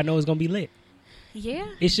hours, I know it's going to be lit. Yeah.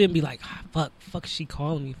 It shouldn't be like, fuck is she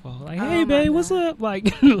calling me for? Like, hey, babe, what's up?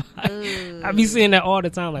 Like, I be seeing that all the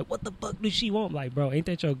time. Like, what the fuck does she want? Like, bro, ain't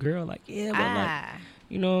that your girl? Like, yeah, but like,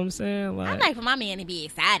 you know what I'm saying? Like, I like for my man to be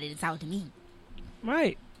excited to talk to me.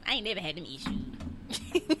 Right. I ain't never had them issues.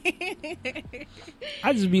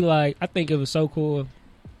 I just be like, I think it was so cool,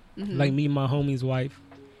 like me and my homie's wife,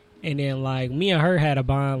 and then like me and her had a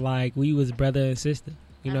bond like we was brother and sister.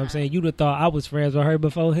 You know what I'm saying? You'd have thought I was friends with her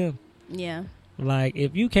before him. Yeah. Like,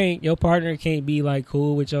 if you can't, your partner can't be like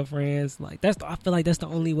cool with your friends. Like, I feel like that's the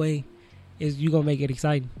only way is you gonna make it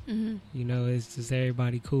exciting. You know, it's just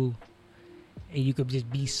everybody cool, and you could just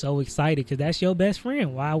be so excited because that's your best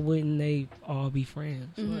friend. Why wouldn't they all be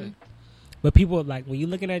friends? Like, but people, like, when you're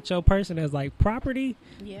looking at your person as like property,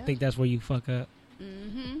 I think that's where you fuck up.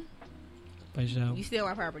 For sure. You steal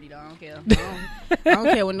my property, though. I don't care. I don't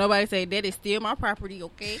care when nobody say that is still my property,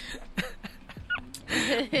 okay?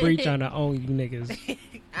 Bree trying to own you niggas.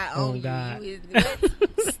 I own God. You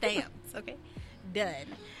with stamps, okay?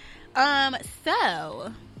 Done.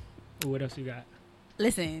 So. What else you got?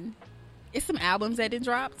 Listen, it's some albums that didn't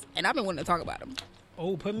drop, and I've been wanting to talk about them.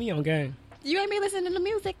 Oh, put me on game. You ain't been listening to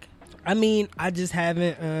music? I mean, I just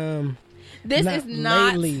haven't. This is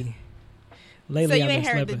not lately. So you ain't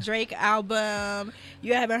heard the Drake album.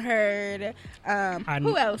 You haven't heard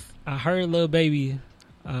who else? I heard Lil Baby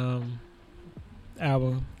album.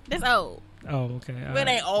 That's old. Oh, okay. It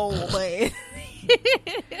ain't old, but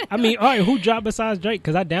I mean, all right, who dropped besides Drake?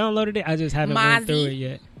 Because I downloaded it, I just haven't went through it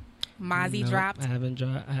yet. Mozzie dropped. I haven't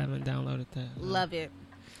downloaded that. Love it.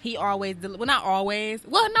 He always not always.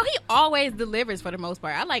 Well, no, he always delivers for the most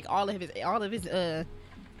part. I like all of his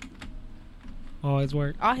All his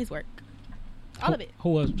work. All his work. All of it.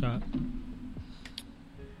 Who else dropped?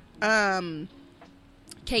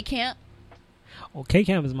 K Camp. Oh, K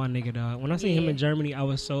Camp is my nigga, dog. When I seen him in Germany, I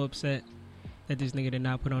was so upset that this nigga did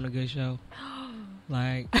not put on a good show.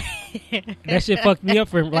 Like, that shit fucked me up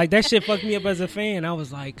for him. Like, that shit fucked me up as a fan. I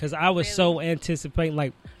was like, because I was so anticipating,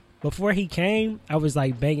 like, before he came, I was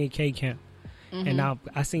like banging K Camp. And now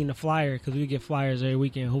I seen the flyer because we get flyers every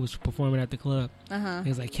weekend who was performing at the club. He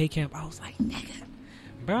was like, K Camp. I was like, nigga,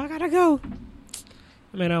 bro, I gotta go.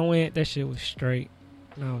 Man, I went. That shit was straight.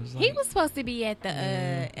 And I was like, he was supposed to be at the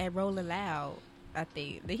at Rolling Loud. I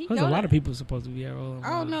think. Did he there's go a lot there? of people supposed to be at Rolling Loud. I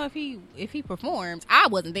don't know if he performed. I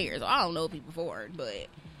wasn't there, so I don't know if he performed. But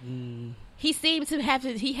he seems to have to.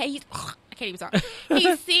 I can't even talk.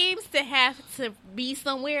 He seems to have to be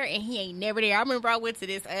somewhere, and he ain't never there. I remember I went to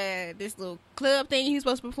this little club thing he was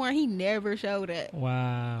supposed to perform. He never showed up.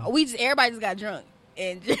 Wow. Everybody just got drunk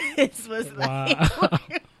and just was like,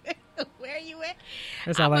 where you at?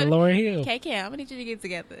 That's not like Lauryn Hill. KK, I'm gonna need you to get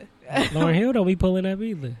together. Lauryn Hill don't be pulling up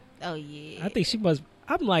either. Oh yeah. I think she must.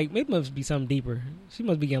 I'm like, it must be something deeper. She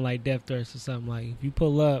must be getting like death threats or something. Like, if you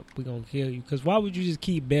pull up, we gonna kill you. Because why would you just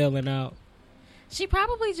keep bailing out? She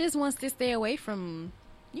probably just wants to stay away from,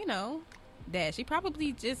 that. She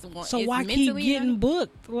probably just wants. So why keep getting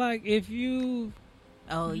booked? Like, if you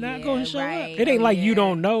not gonna show up, it ain't like you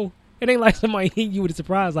don't know. It ain't like somebody hit you with a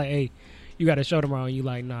surprise. Like, hey, you got a show tomorrow. And you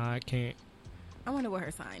like, nah, I can't. I wonder what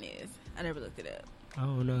her sign is. I never looked it up. I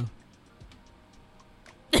don't know.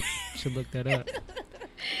 Should look that up.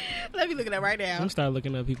 Let me look it up right now. I'm start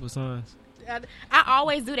looking up people's signs. I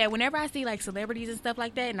always do that whenever I see like celebrities and stuff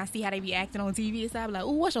like that, and I see how they be acting on TV and stuff. I'm like,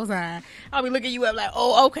 "Ooh, what's your sign?" I'll be looking you up like,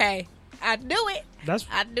 "Oh, okay, I knew it.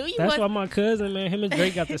 I knew you." That's why my cousin, man, him and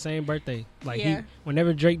Drake got the same birthday. Like, yeah.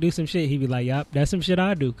 Whenever Drake do some shit, he be like, "Yup, that's some shit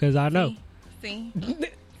I do," because I know. See.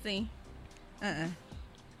 I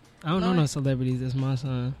don't know no celebrities. That's my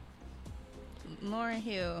son. Lauryn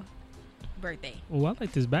Hill birthday. Oh, I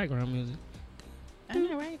like this background music. I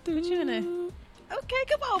know, right? Put you in a. Okay,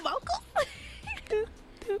 come on, vocals.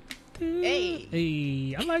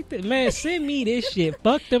 Hey, I like that, man. Send me this shit.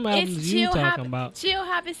 Fuck them albums you talking about. Chill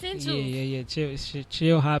Hop Essentials. Yeah.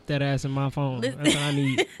 Chill hop that ass in my phone. That's what I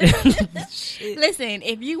need. Listen,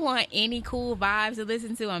 if you want any cool vibes to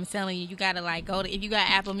listen to, I'm telling you, you gotta like go to. If you got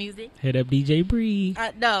Apple Music, hit up DJ Bree.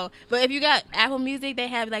 No, but if you got Apple Music, they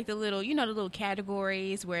have like the little, the little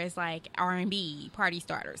categories where it's like R&B, party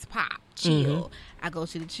starters, pop, chill. I go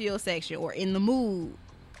to the chill section or in the mood.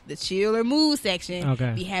 The chill or mood section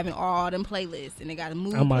be having all them playlists, and they got a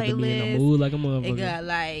mood playlist. I'm about to be in the mood like a motherfucker. They got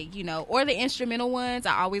like or the instrumental ones.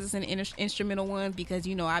 I always listen to instrumental ones because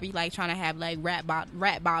I be like trying to have like rap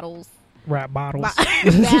bottles. Rap bottles.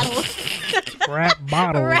 Battles. Rap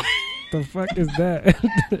bottles. The fuck is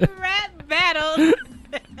that? Rap battles.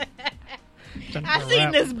 I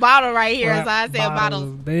seen this bottle right here, so I said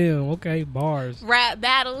bottles. Damn. Okay, bars. Rap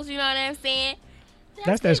battles. You know what I'm saying?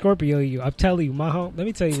 That's that Scorpio in you. I'm telling you, let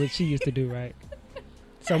me tell you what she used to do, right?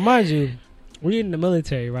 So, mind you, we're in the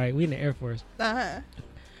military, right? We in the Air Force. I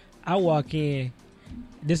walk in.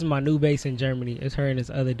 This is my new base in Germany. It's her and this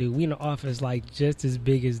other dude. We in the office like just as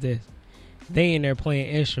big as this. They in there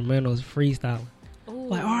playing instrumentals, freestyling. Ooh.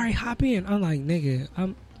 Like, all right, hop in. I'm like,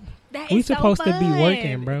 nigga, we supposed to be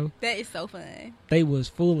working, bro. That is so fun. They was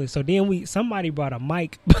fooling. So then somebody brought a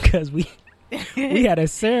mic because we had a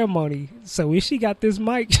ceremony. So when she got this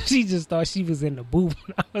mic, she just thought she was in the booth.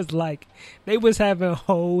 I was like, they was having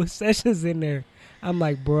whole sessions in there. I'm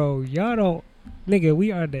like, bro, y'all don't, nigga,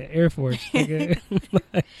 we are the Air Force, nigga.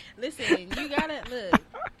 Listen, you gotta look.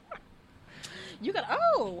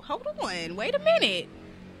 Hold on. Wait a minute.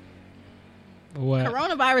 What?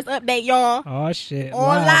 Coronavirus update, y'all. Oh, shit.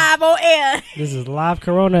 Live on air. This is live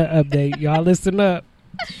Corona update. Y'all listen up.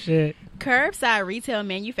 Shit. Curbside retail,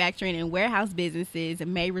 manufacturing, and warehouse businesses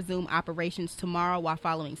may resume operations tomorrow while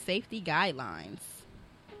following safety guidelines.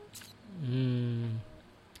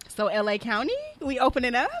 So, LA County, we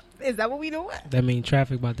opening up? Is that what we doing? That mean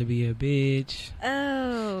traffic about to be a bitch.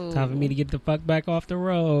 Oh. Time for me to get the fuck back off the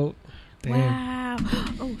road. Damn. Wow.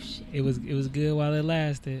 Oh, shit. It was good while it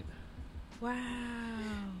lasted. Wow.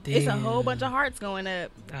 Damn. It's a whole bunch of hearts going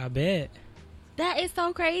up. I bet. That is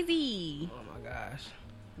so crazy. Oh, my gosh.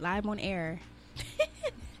 Live on air.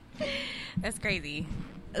 That's crazy.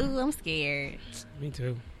 Ooh, I'm scared. Me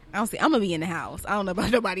too. I'm gonna be in the house. I don't know about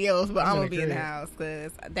nobody else, but I'm gonna be in the house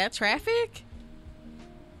because that traffic.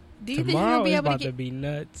 Do you Tomorrow think you'll be able to be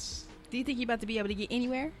nuts? Do you think you're about to be able to get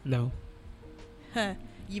anywhere? No. Huh.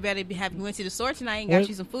 You better have went to the store tonight and got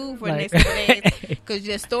you some food for the next couple days because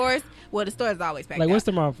your stores. Well, the store is always packed. Like out. What's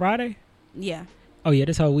tomorrow? Friday? Yeah. Oh yeah,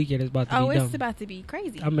 this whole weekend is about to be dumb. Oh, it's about to be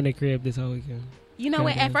crazy. I'm in the crib this whole weekend. You know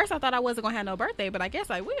what? At first, I thought I wasn't gonna have no birthday, but I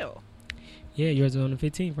guess I will. Yeah, yours is on the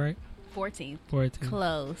 15th, right? 14th.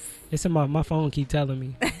 Close. It's in my phone keep telling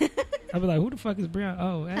me. I'll be like, who the fuck is Brianna?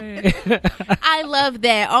 Oh, hey. I love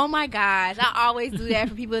that. Oh my gosh. I always do that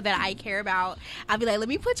for people that I care about. I'll be like, let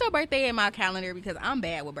me put your birthday in my calendar because I'm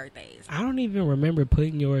bad with birthdays. I don't even remember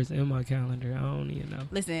putting yours in my calendar. I don't even know.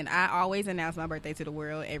 Listen, I always announce my birthday to the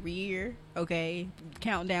world every year. Okay.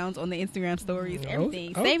 Countdowns on the Instagram stories,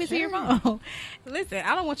 everything. Okay. Save it to your phone. Listen,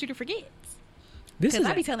 I don't want you to forget. Because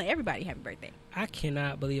I be telling everybody happy birthday. I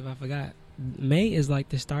cannot believe I forgot. May is like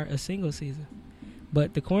the start of single season.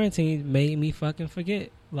 But the quarantine made me fucking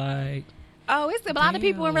forget. Like, oh, it's a lot of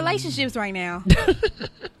people in relationships right now.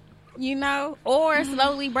 You know? Or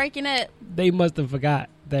slowly breaking up. They must have forgot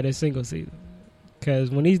that it's single season.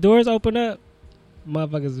 Because when these doors open up,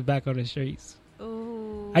 motherfuckers is back on the streets.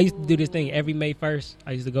 Ooh. I used to do this thing every May 1st.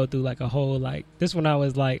 I used to go through like a whole, like, this one I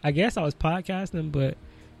was like, I guess I was podcasting, but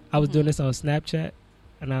I was doing this on Snapchat,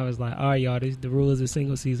 and I was like, all right, y'all, this the rules of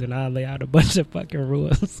single season. I'll lay out a bunch of fucking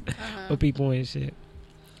rules for people and shit.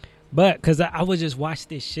 But, because I would just watch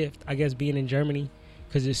this shift, I guess, being in Germany,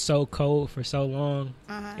 because it's so cold for so long,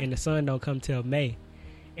 and the sun don't come till May.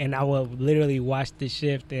 And I would literally watch the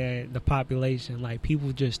shift and the population. Like,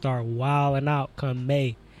 people just start wilding out come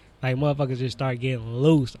May. Like, motherfuckers just start getting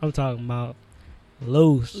loose. I'm talking about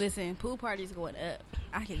loose. Listen, pool parties going up.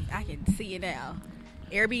 I can see it now.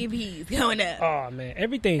 Airbnb's going up. Oh, man.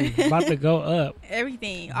 Everything about to go up.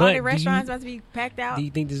 Everything. But all the restaurants about to be packed out. Do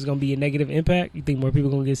you think this is going to be a negative impact? You think more people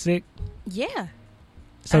going to get sick? Yeah.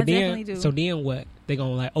 So I definitely do. So then what? They're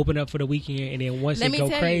going to like open up for the weekend, and then once Let it go me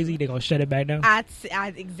tell crazy, you, they're going to shut it back down?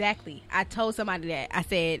 Exactly. I told somebody that. I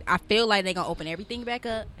said, I feel like they're going to open everything back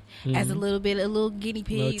up as a little guinea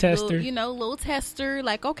pig. Little tester. Little tester.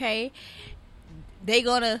 Like, okay, they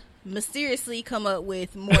going to mysteriously come up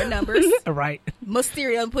with more numbers. Right.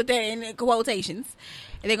 Mysterious, put that in quotations.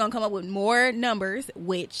 And they're going to come up with more numbers,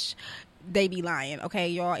 which they be lying. Okay,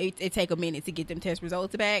 y'all, it take a minute to get them test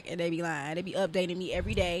results back, and they be lying. They be updating me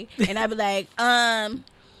every day. And I be like,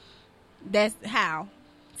 that's how.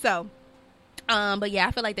 So, but yeah,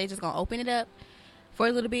 I feel like they just going to open it up for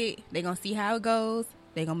a little bit. They're going to see how it goes.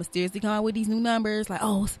 They're going to mysteriously come out with these new numbers. Like,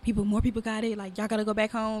 oh, more people got it. Like, y'all got to go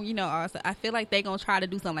back home. You know, so I feel like they're going to try to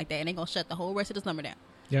do something like that. And they're going to shut the whole rest of the summer down.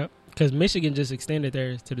 Yep. Because Michigan just extended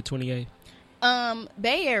theirs to the 28th.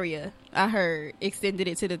 Bay Area, I heard, extended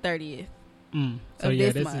it to the 30th. So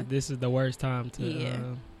yeah, this is the worst time to. Yeah.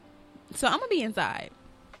 So I'm gonna be inside.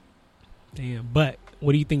 Damn. But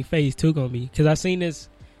what do you think phase 2 gonna be? Because I seen this.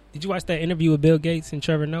 Did you watch that interview with Bill Gates and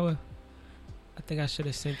Trevor Noah? I think I should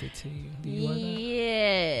have sent it to you. Do you want that?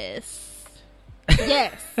 Yes.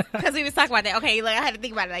 Yes. Because we was talking about that. Okay, like I had to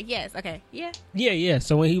think about it. Like, yes. Okay. Yeah. Yeah.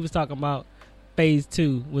 So when he was talking about phase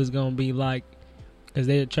 2 was gonna be like, because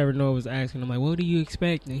Trevor Noah was asking him like, what do you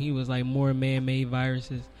expect? And he was like, more man-made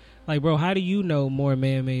viruses. Like, bro, how do you know more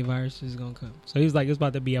man-made viruses is gonna come? So he was like, it's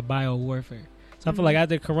about to be a bio warfare. So I feel like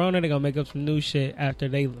after Corona, they're gonna make up some new shit after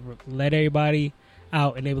they let everybody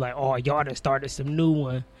out, and they be like, oh, y'all done started some new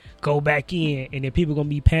one. Go back in, and then people gonna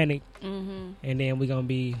be panicked, and then we gonna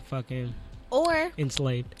be fucking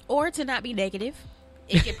enslaved. Or to not be negative,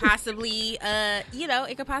 it could possibly,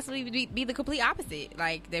 it could possibly be the complete opposite.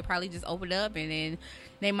 Like, they probably just open up, and then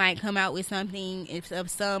they might come out with something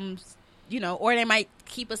of some, or they might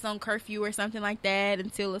keep us on curfew or something like that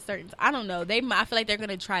until a certain. I don't know. I feel like they're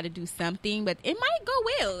gonna try to do something, but it might go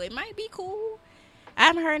well. It might be cool. I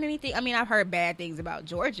haven't heard anything. I mean, I've heard bad things about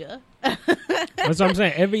Georgia. That's what I'm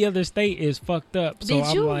saying. Every other state is fucked up. So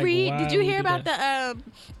did you hear about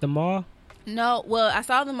the mall? No, well, I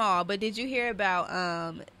saw the mall, but did you hear about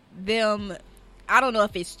them? I don't know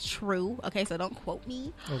if it's true. Okay, so don't quote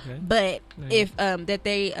me. Okay. But if that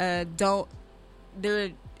they don't,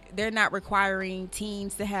 they're not requiring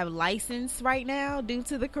teams to have license right now due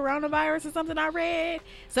to the coronavirus or something I read.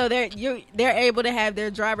 So they're able to have their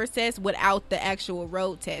driver's test without the actual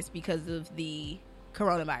road test because of the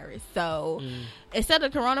coronavirus. So instead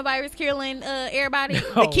of coronavirus killing everybody,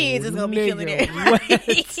 the kids is gonna be killing everybody.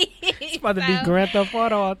 It's about to be Grand Theft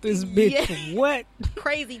Auto out this bitch. Yeah. What?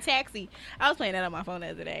 Crazy Taxi. I was playing that on my phone the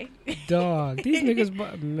other day. Dog, these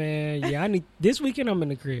niggas, man. Yeah, I need this weekend. I'm in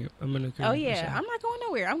the crib. Oh yeah, sure. I'm not going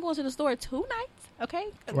nowhere. I'm going to the store 2 nights. Okay,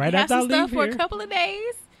 right after I leave stuff here for a couple of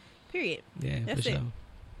days. Period. Yeah, that's for it. Sure.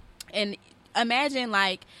 And imagine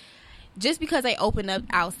like, just because they open up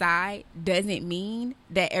outside doesn't mean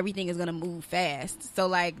that everything is going to move fast. So,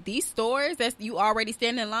 like, these stores that you already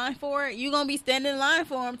stand in line for, you're going to be standing in line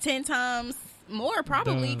for them 10 times more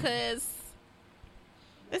probably because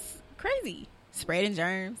it's crazy. Spreading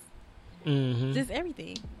germs. Just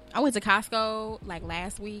everything. I went to Costco, like,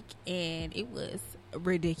 last week, and it was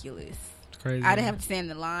ridiculous. It's crazy. I didn't have to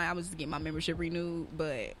stand in line. I was just getting my membership renewed,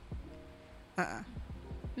 but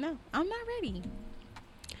No, I'm not ready.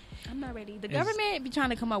 I'm not ready. The government be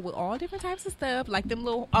trying to come up with all different types of stuff, like them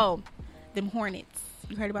them hornets.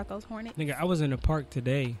 You heard about those hornets? Nigga, I was in the park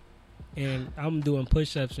today, and I'm doing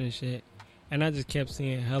push-ups and shit, and I just kept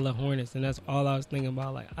seeing hella hornets, and that's all I was thinking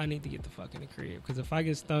about. Like, I need to get the fuck in the crib, because if I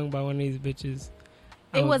get stung by one of these bitches,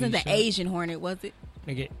 it wasn't the Asian hornet, was it?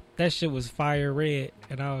 Nigga, that shit was fire red,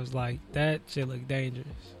 and I was like, that shit look dangerous.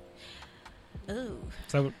 Ooh.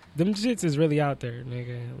 So them shits is really out there,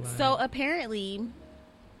 nigga. Like, so apparently,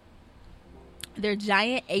 they're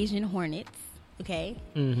giant Asian hornets, okay?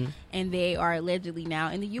 Mm-hmm. And they are allegedly now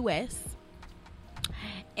in the U.S.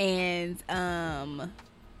 And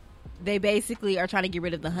they basically are trying to get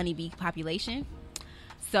rid of the honeybee population.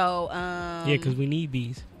 So yeah, because we need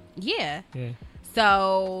bees. Yeah. Yeah.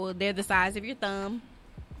 So they're the size of your thumb.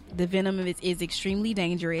 The venom is extremely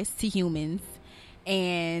dangerous to humans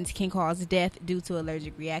and can cause death due to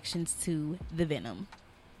allergic reactions to the venom.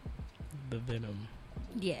 The venom.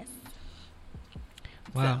 Yes.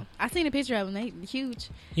 Wow. So, I seen a picture of them. They huge.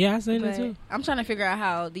 Yeah, I seen it too. I'm trying to figure out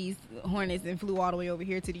how these hornets flew all the way over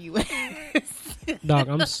here to the U.S. Dog,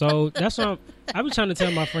 that's what I be trying to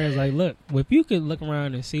tell my friends, like, look, if you could look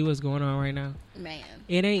around and see what's going on right now, man,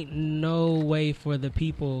 it ain't no way for the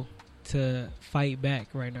people to fight back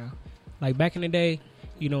right now. Like, back in the day,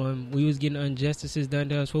 you know, when we was getting injustices done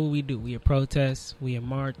to us, what would we do? We would protest, we would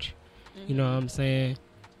march, you know what I'm saying?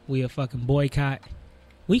 We would fucking boycott.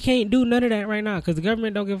 We can't do none of that right now because the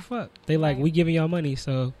government don't give a fuck. They like, we giving y'all money,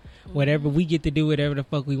 so whatever, we get to do whatever the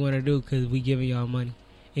fuck we want to do because we giving y'all money.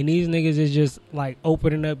 And these niggas is just like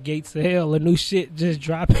opening up gates to hell, and new shit just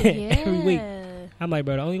dropping every week. I'm like,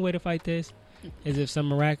 bro, the only way to fight this is if some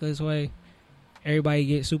miraculous way everybody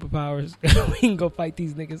get superpowers. We can go fight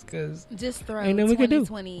these niggas, because just throw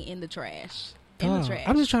 2020 in the trash. In the trash.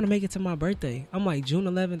 I'm just trying to make it to my birthday. I'm like, June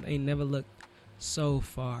 11th ain't never looked so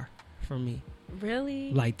far from me.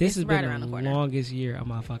 Really? Like, this has been the longest year of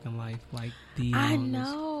my fucking life. Like, the longest. I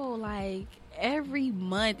know. Like, every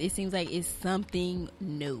month it seems like it's something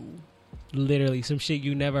new. Literally, some shit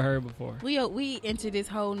you never heard before. We enter this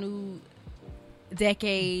whole new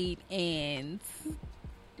decade, and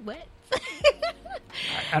what?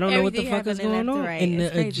 I don't know what the fuck is going on. Right. And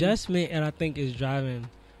the adjustment, and I think, is driving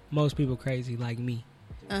most people crazy, like me.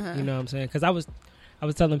 Uh-huh. You know what I'm saying? Because I was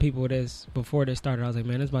telling people this before this started. I was like,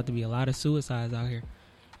 man, there's about to be a lot of suicides out here.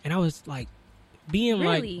 And I was like, really?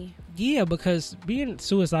 like, yeah, because being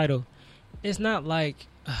suicidal, it's not like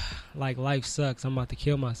life sucks, I'm about to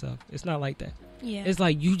kill myself. It's not like that. Yeah. It's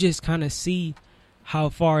like you just kind of see how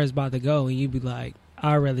far it's about to go, and you be like,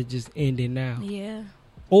 I'd rather just end it now. Yeah.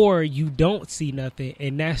 Or you don't see nothing,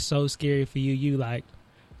 and that's so scary for you. You like,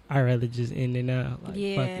 I'd rather just end it now. Like,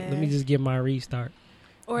 yeah. fuck it. Let me just get my restart.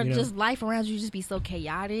 Or just life around you just be so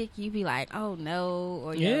chaotic. You be like, oh no.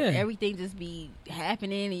 Or everything just be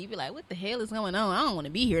happening, and you be like, what the hell is going on? I don't want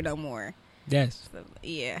to be here no more. Yes. So,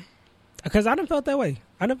 yeah. Because I done felt that way.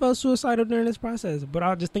 I done felt suicidal during this process. But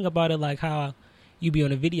I'll just think about it like how you be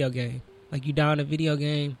on a video game. Like, you down a video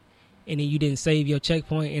game, and then you didn't save your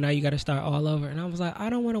checkpoint, and now you got to start all over. And I was like, I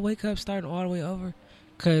don't want to wake up starting all the way over,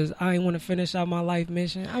 because I ain't want to finish out my life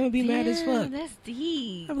mission. I'm going to be mad as fuck. That's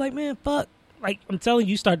deep. I'm like, man, fuck. Like, I'm telling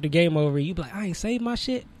you, start the game over, you be like, I ain't saved my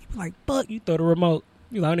shit. You be like, fuck. You throw the remote.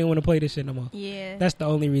 You like, I don't even want to play this shit no more. Yeah. That's the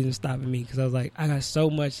only reason stopping me, because I was like, I got so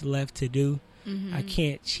much left to do. Mm-hmm. I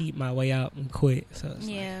can't cheat my way out and quit. So it's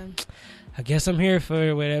like, I guess I'm here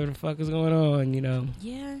for whatever the fuck is going on, you know?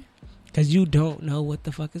 Yeah. Because you don't know what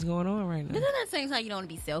the fuck is going on right now. But then at the same time, you don't want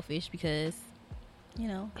to be selfish, because, you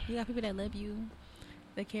know, you got people that love you,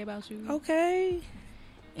 that care about you. Okay.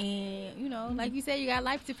 And, you know, like you said, you got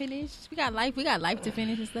life to finish. We got life to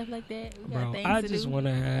finish and stuff like that. We got things I to just do. want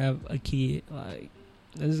to have a kid. Like,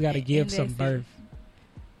 I just got to give some birth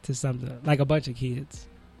to something. Like a bunch of kids.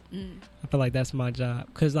 I feel like that's my job.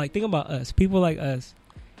 Because, like, think about us. People like us.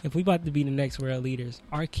 If we about to be the next world leaders,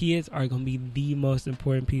 our kids are going to be the most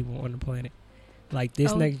important people on the planet. Like,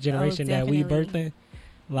 this next generation that we birthing,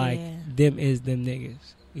 like, them is them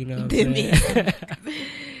niggas. You know what I'm saying?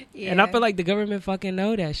 Yeah. And I feel like the government fucking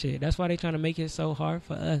know that shit. That's why they trying to make it so hard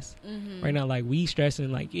for us. Mm-hmm. Right now, like, we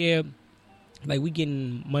stressing, like, yeah, like, we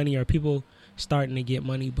getting money, or people starting to get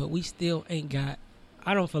money, but we still ain't got,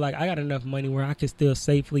 I don't feel like I got enough money where I can still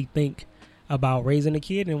safely think about raising a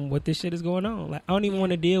kid and what this shit is going on. Like, I don't even want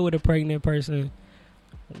to deal with a pregnant person.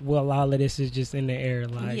 Well, all of this is just in the air.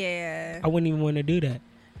 Like, I wouldn't even want to do that.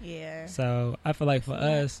 Yeah. So I feel like for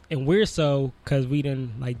us, and we're so, because we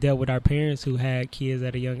done like dealt with our parents who had kids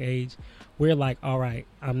at a young age, we're like, all right,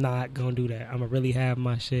 I'm not gonna do that. I'm gonna really have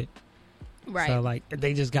my shit. Right. So like,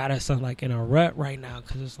 they just got us like in a rut right now,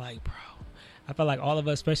 because it's like, bro, I feel like all of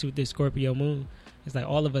us, especially with this Scorpio moon, it's like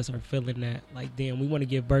all of us are feeling that. Like, damn, we want to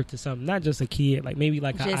give birth to something, not just a kid, like maybe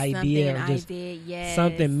like an idea or just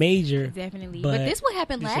something major. Definitely. But this what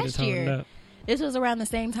happened last year. Up. This was around the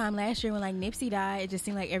same time last year when like Nipsey died. It just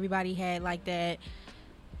seemed like everybody had like that.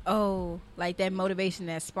 Like that motivation,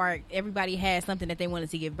 that spark. Everybody had something that they wanted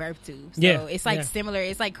to give birth to. So it's like similar.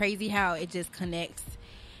 It's like crazy how it just connects.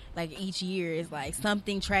 Like each year is like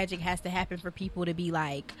something tragic has to happen for people to be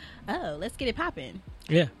like, oh, let's get it popping.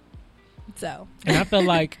 Yeah. So. And I feel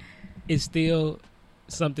like it's still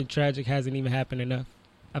something tragic hasn't even happened enough.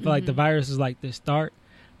 I feel like the virus is like the start,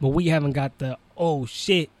 but we haven't got the oh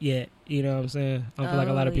shit yet. You know what I'm saying? I don't feel like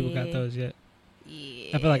a lot of people got those yet.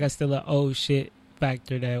 Yeah. I feel like that's still an oh shit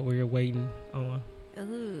factor that we're waiting on.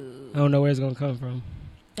 Ooh. I don't know where it's gonna come from.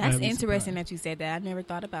 That's interesting that you said that. I never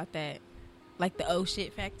thought about that. Like the oh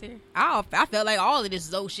shit factor. I felt like all of this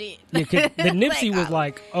is oh shit. Yeah, 'cause the Nipsey was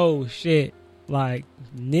like oh shit. Like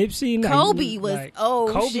Nipsey, Kobe was like, oh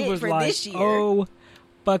Kobe shit was for like, this year. Oh,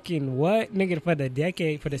 fucking what, nigga, for the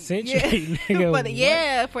decade, for the century,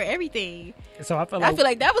 nigga. For everything. So I feel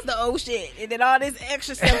like that was the oh shit, and then all this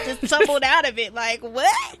extra stuff just tumbled out of it. Like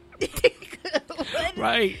what? What?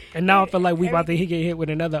 Right, and now I feel like we about to get hit with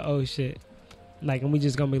another oh shit. Like, and we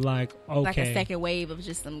just gonna be like, okay, like a second wave of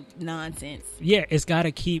just some nonsense. Yeah, it's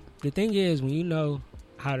gotta keep. The thing is, when you know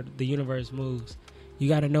how the universe moves, you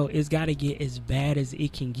gotta know it's gotta get as bad as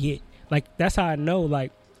it can get. Like that's how I know.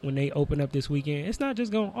 Like when they open up this weekend, it's not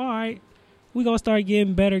just going, all right, we gonna start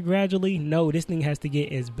getting better gradually. No, this thing has to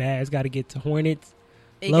get as bad. It's gotta get to hornets,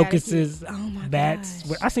 locusts, bats.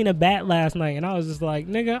 Gosh. I seen a bat last night, and I was just like,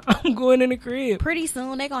 nigga, I'm going in the crib. Pretty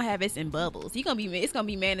soon they gonna have us in bubbles. It's gonna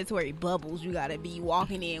be mandatory bubbles. You gotta be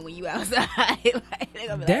walking in when you outside. Like, they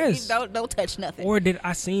gonna be like, don't touch nothing. Or did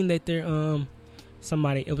I seen that they're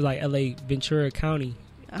somebody? It was like L.A. Ventura County.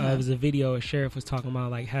 It was a video. A sheriff was talking about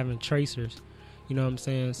like having tracers. You know what I'm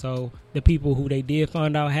saying? So the people who they did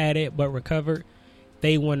find out had it but recovered,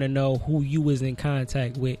 they want to know who you was in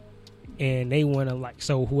contact with. And they want to like,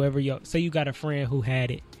 so whoever say you got a friend who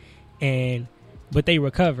had it, but they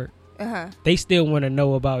recovered. They still want to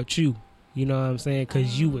know about you. You know what I'm saying?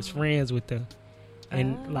 Because you was friends with them.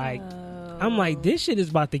 And like, I'm like, this shit is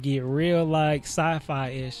about to get real like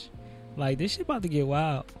sci-fi-ish. Like this shit about to get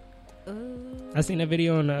wild. I seen that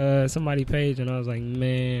video on somebody's page, and I was like,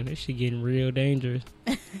 man, this shit getting real dangerous.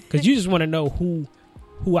 Because you just want to know who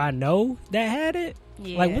I know that had it.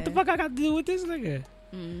 Yeah. Like, what the fuck I got to do with this nigga?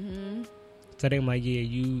 Mm-hmm. So they like, yeah,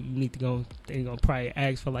 you need to go. They gonna probably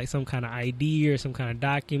ask for like some kind of ID or some kind of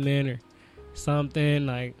document or something.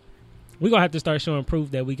 Like, we gonna have to start showing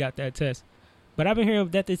proof that we got that test. But I've been hearing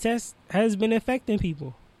that the test has been affecting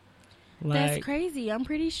people. Like, that's crazy. I'm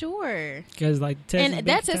pretty sure. Because like, and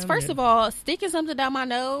that says, first of all, sticking something down my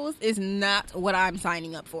nose is not what I'm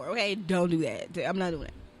signing up for. Okay, don't do that. I'm not doing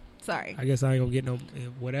it. Sorry. I guess I ain't gonna get no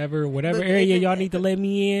whatever area y'all need to let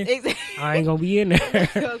me in. I ain't gonna be in there.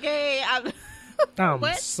 Okay, I'm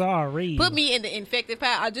sorry. Put me in the infected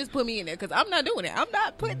pile. Just put me in there because I'm not doing it. I'm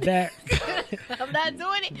not putting that. I'm not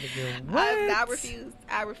doing it. I refuse.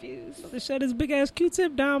 I refuse. To shut this big ass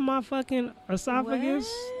Q-tip down my fucking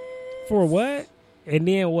esophagus. For what? And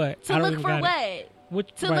then what? To look for what?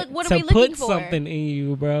 What are we looking for? To put something in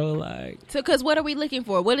you, bro. Like, because what are we looking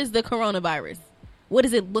for? What is the coronavirus? What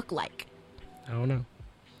does it look like? I don't know.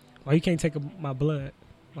 Why you can't take my blood?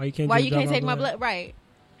 Why you can't take my blood? Right.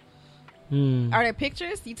 Are there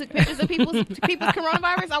pictures? You took pictures of people's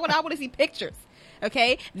coronavirus? I want to see pictures.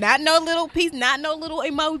 Okay, not no little piece, not no little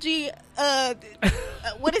emoji.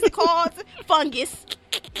 What is it called? Fungus.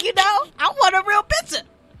 You know, I want a real picture.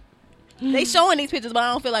 They showing these pictures, but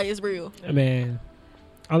I don't feel like it's real. Man,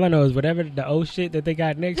 all I know is whatever the old shit that they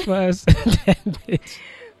got next for us. That bitch.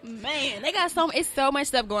 Man, they got it's so much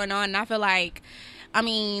stuff going on, and I feel like, I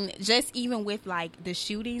mean, just even with like the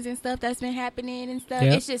shootings and stuff that's been happening and stuff,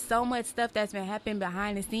 it's just so much stuff that's been happening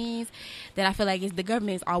behind the scenes that I feel like the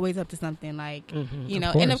government is always up to something. Like, you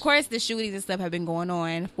know, and of course the shootings and stuff have been going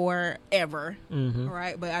on forever,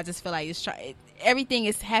 right? But I just feel like everything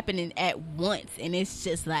is happening at once, and it's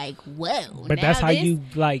just like, whoa. But that's how you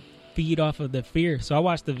like feed off of the fear. So I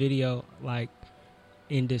watched the video like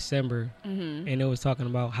in December, and it was talking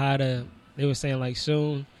about they were saying like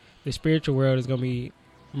soon the spiritual world is gonna be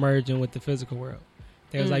merging with the physical world.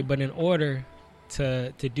 They was like, but in order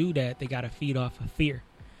to do that, they gotta feed off of fear.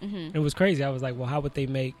 It was crazy. I was like, well, how would they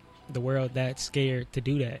make the world that scared to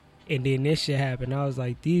do that? And then this shit happened. I was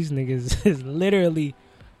like, these niggas is literally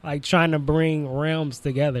like trying to bring realms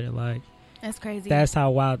together. Like, that's crazy. That's how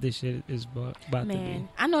wild this shit is about to be.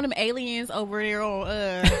 I know them aliens over there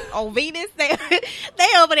on Venus. They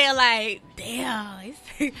over there like, damn,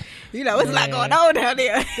 it's, you know, it's a lot going on down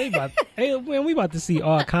there. We about to see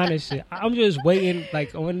all kind of shit. I'm just waiting,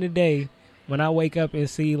 like, on the day when I wake up and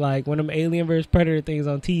see, like, one of them Alien vs. Predator things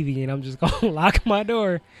on TV, and I'm just going to lock my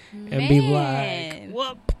door and be like,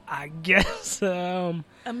 whoop, I guess.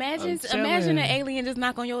 Imagine an alien just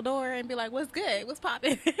knock on your door and be like, what's good? What's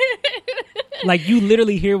popping? Like, you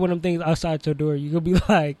literally hear one of them things outside your door. You're going to be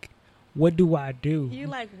like, what do I do? You're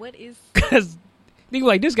like, what is... Because you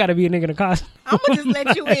like, this got to be a nigga in a costume. I'm going to just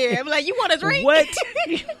let you in. I'm like, you want a drink? What?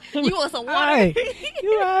 You want some water? Hey,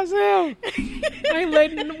 you ass hell. I ain't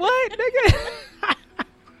letting... What, nigga?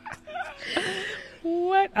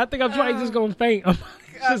 What? I think I'm trying just going to faint. I'm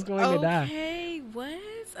just going to die. Okay, what?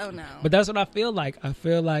 Oh, no. But that's what I feel like. I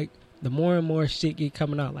feel like the more and more shit get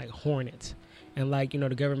coming out, like Hornets. And like, you know,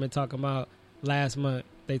 the government talking about last month,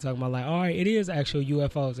 they talking about like, all right, it is actual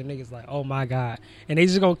UFOs. And niggas like, oh my God. And they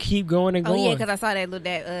just going to keep going and going. Oh, yeah, because I saw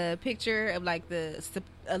that picture of like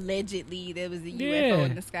allegedly there was a UFO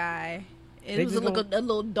in the sky. It was a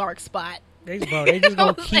little dark spot. They just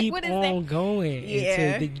going to keep on that? going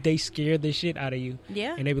yeah. until they scare the shit out of you.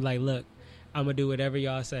 Yeah. And they be like, look, I'm going to do whatever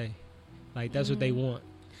y'all say. Like, that's what they want.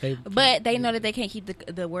 But they know that they can't keep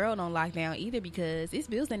the world on lockdown either because it's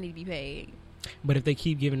bills that need to be paid. But if they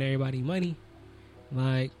keep giving everybody money,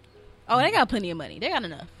 like... Oh, they got plenty of money. They got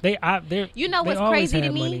enough. You know what's crazy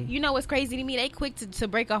to me? Money. You know what's crazy to me? They quick to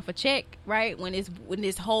break off a check, right? When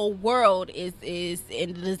this whole world is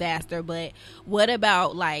in disaster. But what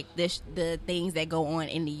about like the things that go on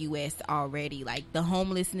in the U.S. already, like the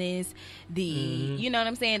homelessness, you know what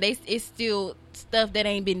I'm saying? It's still stuff that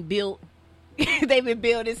ain't been built. They've been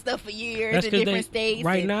building stuff for years in different states.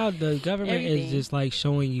 Right now, the government everything. is just like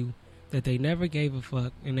showing you that they never gave a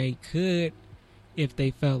fuck, and they could if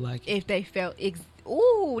they felt like it. If they felt,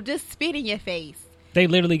 just spit in your face. They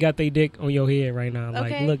literally got their dick on your head right now.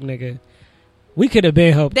 Like, look, nigga, we could have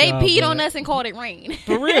been helped. They peed on us and called it rain.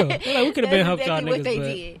 For real, like, we could have been helped exactly y'all niggas. What they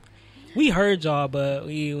did. We heard y'all, but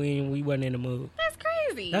we wasn't in the mood. That's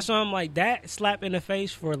crazy. That's why I'm like, that slap in the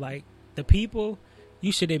face for like the people.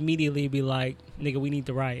 You should immediately be like, nigga, we need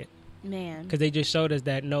to riot. Man. Because they just showed us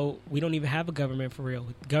that, no, we don't even have a government for real.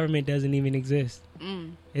 Government doesn't even exist.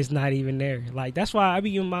 It's not even there. Like, that's why I be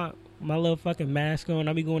using my little fucking mask on.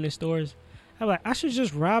 I be going to stores. I'm like, I should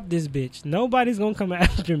just rob this bitch. Nobody's going to come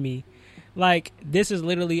after me. Like, this is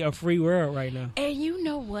literally a free world right now. And you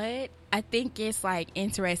know what? I think it's, like,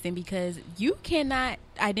 interesting because you cannot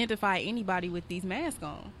identify anybody with these masks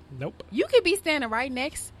on. Nope. You could be standing right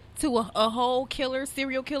next to a whole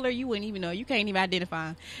serial killer, you wouldn't even know. You can't even identify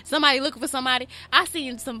him. Somebody looking for somebody. I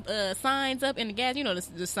seen some signs up in the gas. You know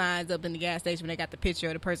the signs up in the gas station when they got the picture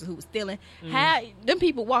of the person who was stealing. How them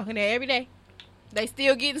people walking there every day? They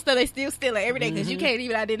still getting stuff. They still stealing every day because you can't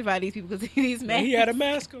even identify these people because these masks. He had a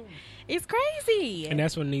mask on. It's crazy. And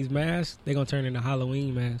that's when these masks, they're gonna turn into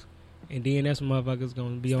Halloween masks, and then that's when motherfuckers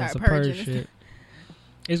gonna be on some purge shit.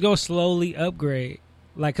 It's gonna slowly upgrade.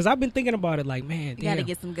 Like, cause I've been thinking about it. Like, man, you gotta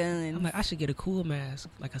get some guns. I'm like, I should get a cool mask,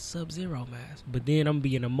 like a Sub-Zero mask. But then I'm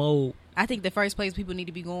be in a mode. I think the first place people need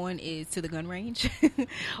to be going is to the gun range,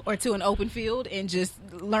 or to an open field, and just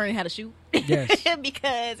learning how to shoot. Yes,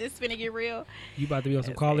 because it's finna get real. You about to be on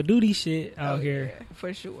some Call of Duty shit out here,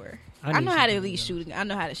 for sure. I know how to at least shoot. I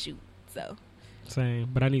know how to shoot. So same,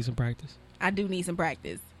 but I need some practice. I do need some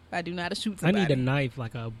practice. I do know how to shoot somebody. I need a knife,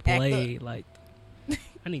 like a blade, like.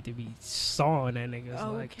 I need to be sawing that nigga.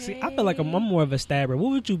 Okay. Like, see, I feel like I'm more of a stabber.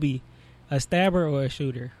 What would you be, a stabber or a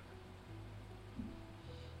shooter?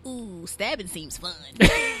 Ooh, stabbing seems fun.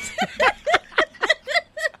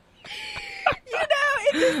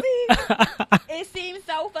 It seems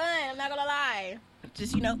so fun. I'm not gonna lie.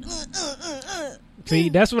 Just See,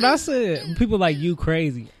 that's what I said. People like you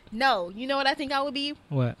crazy. No, you know what I think I would be?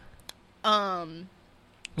 What?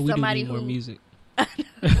 We somebody do need more music.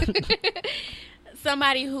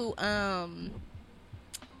 Somebody who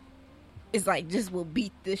is like just will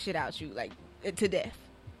beat this shit out you like to death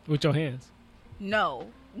with your hands. No,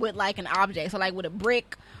 with like an object, so like with a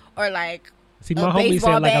brick or like. See, my homie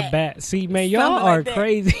said like a bat. See, man, y'all are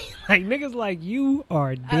crazy. Like niggas like you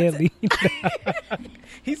are deadly.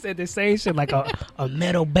 He said the same shit like a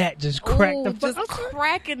metal bat just cracked the just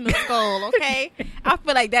cracking the skull. Okay, I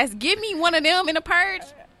feel like give me one of them in a purge.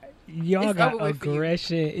 Y'all got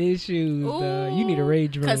aggression issues. You need a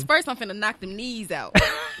rage room. Because first I'm finna knock them knees out.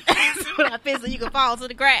 So I feel so you can fall to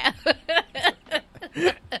the ground.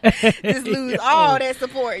 Just lose all that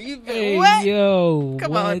support. You what? Yo,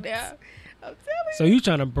 come on now. I'm telling you. So you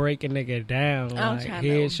trying to break a nigga down, I'm like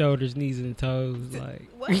head, shoulders, knees, and toes, like.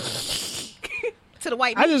 What? to the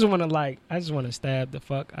white meat. I just want to stab the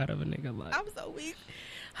fuck out of a nigga. Like, I'm so weak.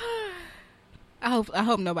 I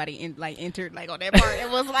hope nobody entered on that part. It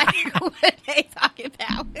was like what they talking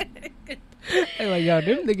about. Hey, like, yo,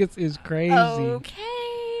 them niggas is crazy.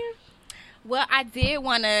 Okay. Well, I did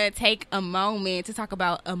want to take a moment to talk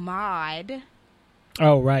about Ahmaud.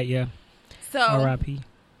 Oh, right, yeah. So R.I.P.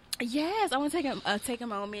 Yes, I want to take a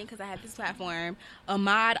moment because I have this platform.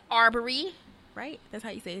 Ahmaud Arbery, right? That's how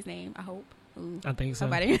you say his name. I hope. Ooh, I think so.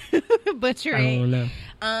 Somebody butcher it. I don't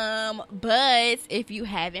know. But if you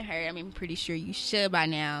haven't heard, I'm pretty sure you should by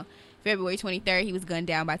now. February 23rd, he was gunned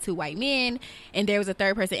down by 2 white men, and there was a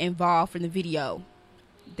third person involved from the video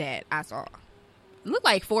that I saw. It looked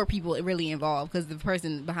like 4 people really involved because the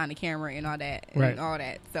person behind the camera and all that. Right. And all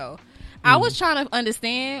that. So I was trying to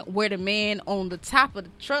understand where the man on the top of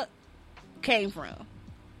the truck came from.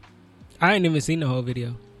 I ain't even seen the whole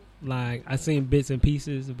video. Like, I seen bits and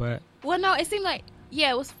pieces, but... Well, no, it seemed like,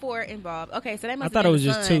 it was 4 involved. Okay, so that must I thought it was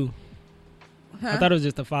just 2. Huh? I thought it was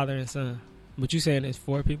just the father and son. But you saying it's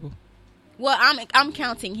 4 people? Well, I'm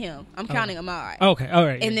counting him. I'm counting Ahmaud. Okay, all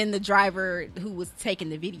right. And then the driver who was taking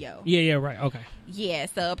the video. Yeah, right, okay. Yeah,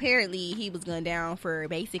 so apparently he was gunned down for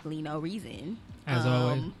basically no reason. As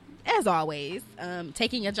always. As always,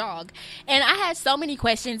 taking a jog. And I had so many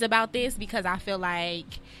questions about this because I feel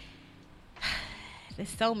like there's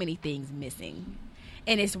so many things missing.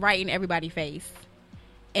 And it's right in everybody's face.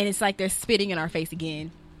 And it's like they're spitting in our face again.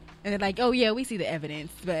 And they're like, oh, yeah, we see the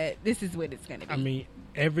evidence, but this is what it's going to be. I mean,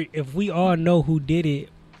 if we all know who did it,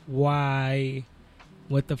 why,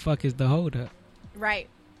 what the fuck is the holdup? Right.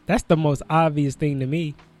 That's the most obvious thing to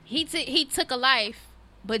me. He took a life,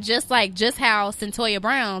 but just how Centoya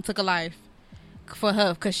Brown took a life for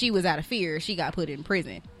her because she was out of fear, she got put in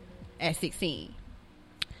prison at 16.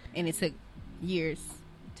 And it took years.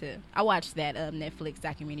 I watched that Netflix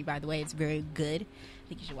documentary, by the way. It's very good. I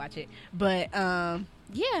think you should watch it. But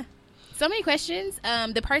yeah, so many questions.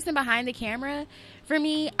 The person behind the camera, for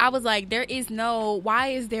me, I was like, why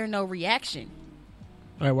is there no reaction?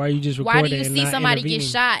 All right, why are you just recording? Why do you see somebody get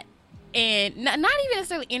shot and not even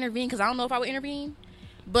necessarily intervene? Because I don't know if I would intervene,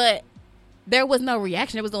 but there was no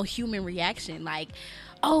reaction. There was no human reaction. Like,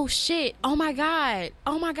 oh shit, oh my god,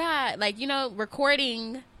 like,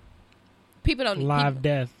 recording. People don't live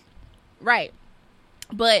death, right?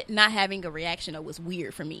 But not having a reaction was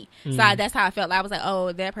weird for me. So that's how I felt. I was like,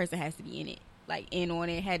 oh, that person has to be in it, like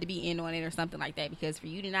had to be in on it or something like that. Because for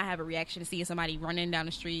you to not have a reaction to seeing somebody running down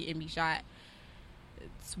the street and be shot,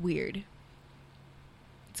 it's weird.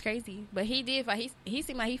 It's crazy. But he did. He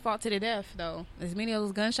seemed like he fought to the death though. As many of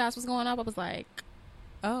those gunshots was going off, I was like,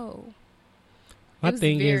 oh. My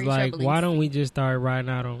thing is like, why don't we just start riding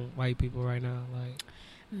out on white people right now? Like,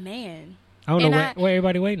 man. I don't know what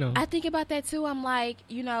everybody waiting on. I think about that too. I'm like,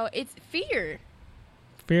 it's fear.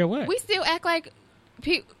 Fear what? We still act like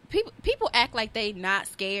people act like they not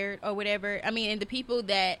scared or whatever. I mean, and the people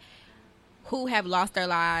who have lost their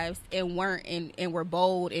lives and weren't and were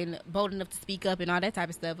bold enough to speak up and all that type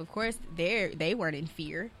of stuff. Of course, they weren't in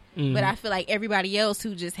fear. Mm-hmm. But I feel like everybody else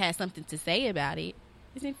who just had something to say about it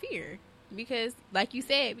is in fear because, like you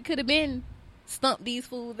said, we could have been. Stump these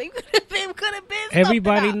fools. They could have been.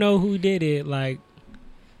 Everybody know who did it. Like,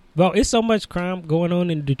 well, it's so much crime going on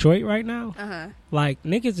in Detroit right now. Like,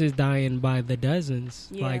 niggas is dying by the dozens,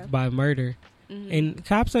 like by murder, and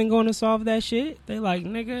cops ain't going to solve that shit. They like,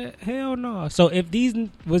 nigga, hell no. So if these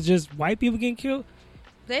was just white people getting killed,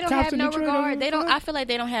 they don't have no regard. I feel like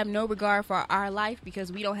they don't have no regard for our life because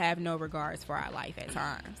we don't have no regards for our life at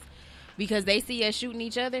times. Because they see us shooting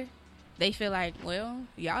each other. They feel like, well,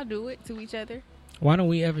 y'all do it to each other. Why don't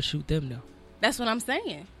we ever shoot them though? That's what I'm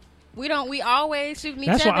saying. We always shooting each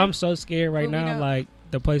other. That's why I'm so scared right now. Like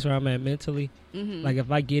the place where I'm at mentally. Like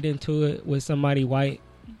if I get into it with somebody white,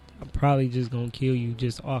 I'm probably just gonna kill you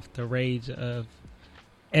just off the rage of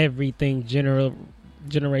everything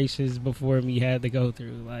generations before me had to go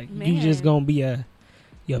through. Like you just gonna be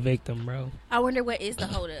your victim, bro. I wonder what is the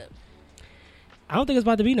holdup. I don't think it's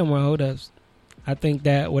about to be no more holdups. I think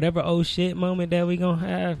that whatever oh shit moment that we gonna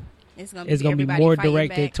have, it's gonna be more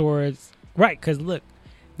directed towards right. Because look,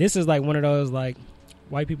 this is like one of those like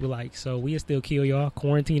white people like, so we'll still kill y'all,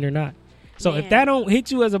 quarantine or not. So if that don't hit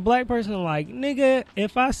you as a black person, like nigga,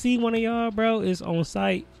 if I see one of y'all, bro, it's on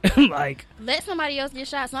site. Like let somebody else get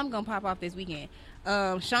shot. So I'm gonna pop off this weekend.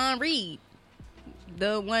 Sean Reed,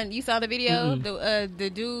 the one you saw the video,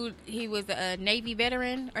 the dude, he was a Navy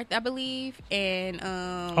veteran, I believe, and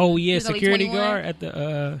oh yeah, security guard at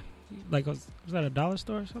the like was that a dollar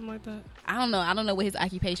store or something like that? I don't know what his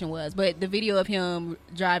occupation was, but the video of him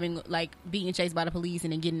driving, like being chased by the police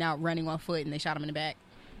and then getting out running on foot, and they shot him in the back.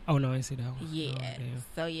 Oh no, I didn't see that one. Yeah. Oh,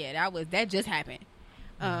 so yeah, that just happened.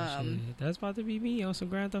 Shit. That's about to be me on some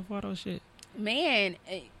Grand Theft Auto shit. Man,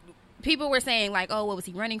 people were saying like, oh, what was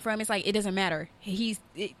he running from? It's like, it doesn't matter.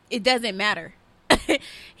 It doesn't matter.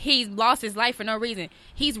 He's lost his life for no reason.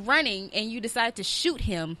 He's running and you decide to shoot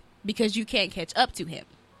him because you can't catch up to him.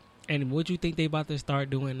 And what you think they about to start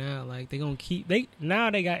doing now? Like they gonna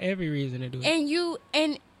now they got every reason to do it.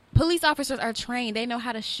 And police officers are trained. They know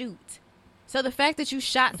how to shoot. So the fact that you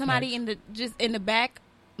shot somebody in the back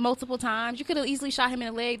multiple times, you could have easily shot him in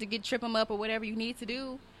the leg to trip him up or whatever you need to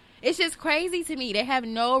do. It's just crazy to me. They have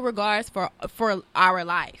no regards for our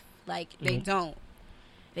life. Like they don't.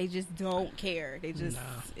 They just don't care. They just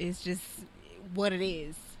it's just what it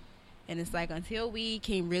is. And it's like until we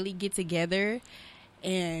can really get together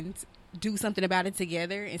and do something about it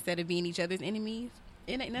together instead of being each other's enemies,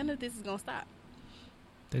 none of this is gonna stop.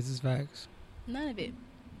 This is facts. None of it.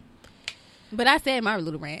 But I said my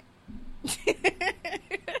little rant.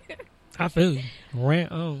 I feel you.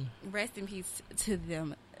 Rant on. Rest in peace to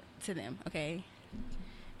them. Okay.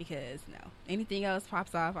 Because anything else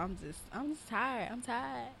pops off, I'm just tired. I'm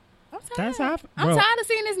tired. That's how I'm tired of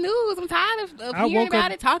seeing this news. I'm tired of hearing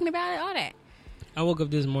about it, talking about it, all that. I woke up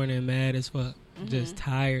this morning mad as fuck. Just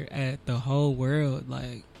tired at the whole world.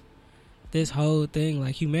 Like, this whole thing.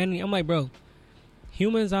 Like, humanity. I'm like, bro,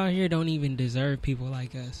 humans out here don't even deserve people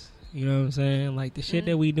like us. You know what I'm saying? Like, the shit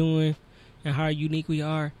that we doing and how unique we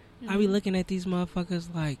are. I be looking at these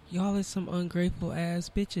motherfuckers like, y'all is some ungrateful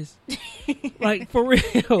ass bitches. Like, for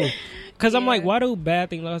real. Because I'm like, why do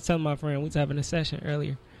bad things... I was telling my friend, we was having a session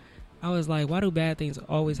earlier. I was like, why do bad things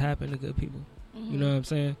always happen to good people? You know what I'm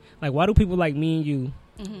saying? Like, why do people like me and you,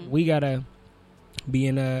 we gotta be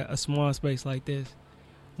in a small space like this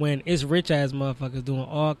when it's rich ass motherfuckers doing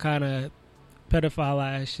all kind of pedophile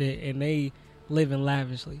ass shit and they living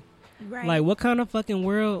lavishly? Right. Like, what kind of fucking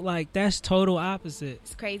world? Like, that's total opposite.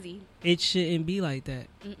 It's crazy. It shouldn't be like that.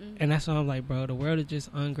 And that's why I'm like, bro, the world is just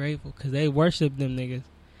ungrateful because they worship them niggas.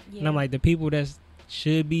 Yeah. And I'm like, the people that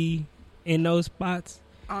should be in those spots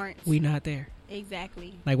aren't. We not there.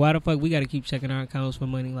 Exactly. Like, why the fuck we got to keep checking our accounts for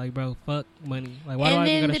money? Like, bro, fuck money. Like, why do I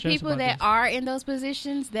even gotta stress people about that this? are in those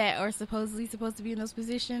positions, that are supposed to be in those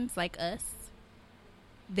positions, like us,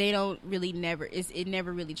 they don't really it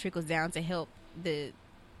never really trickles down to help the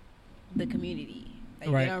community. Like,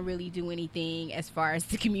 right. They don't really do anything as far as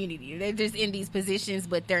the community. They're just in these positions,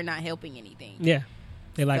 but they're not helping anything. Yeah.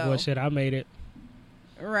 They're like, well, shit, I made it.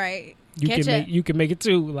 Right. You can make it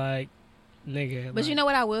too. Like, nigga. But like, you know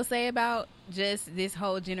what I will say about just this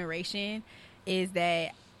whole generation is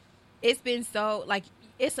that it's been so, like,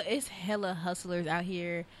 it's hella hustlers out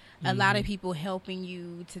here. A lot of people helping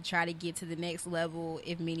you to try to get to the next level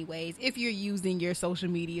in many ways. If you're using your social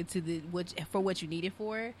media for what you need it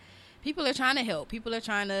for, people are trying to help. People are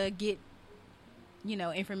trying to get,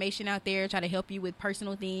 information out there, try to help you with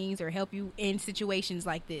personal things or help you in situations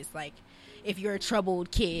like this. Like, if you're a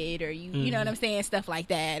troubled kid or you know what I'm saying, stuff like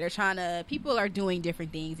that. Or people are doing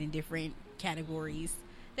different things in different categories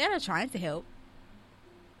that are trying to help.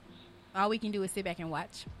 All we can do is sit back and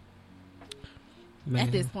watch. Man,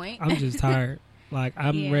 at this point, I'm just tired. Like,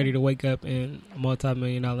 I'm ready to wake up in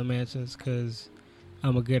multi-million-dollar mansions because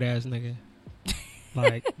I'm a good ass nigga.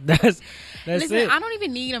 Like, that's Listen, it. I don't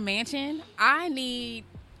even need a mansion. I need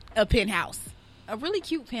a penthouse, a really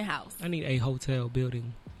cute penthouse. I need a hotel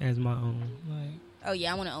building as my own. Like, oh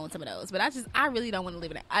yeah, I want to own some of those, but I really don't want to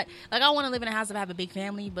live in it. I want to live in a house if I have a big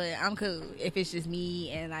family, but I'm cool if it's just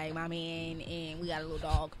me and like my man and we got a little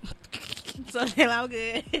dog. So then I'm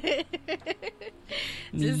good.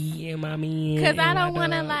 Me and my man. Because I don't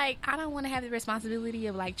want to have the responsibility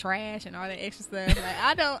of like trash and all that extra stuff.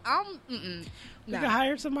 Like, You can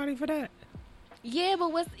hire somebody for that. Yeah,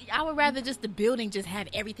 but I would rather just the building just have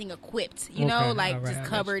everything equipped, know, like right, just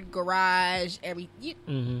covered garage, I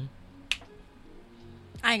ain't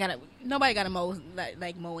gotta. Nobody gotta mow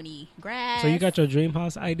mow any grass. So you got your dream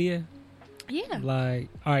house idea? Yeah. Like,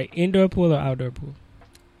 all right, indoor pool or outdoor pool?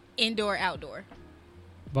 Indoor, outdoor.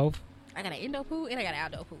 Both? I got an indoor pool and I got an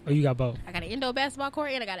outdoor pool. Oh, you got both? I got an indoor basketball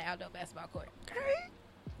court and I got an outdoor basketball court. Okay.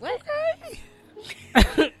 What?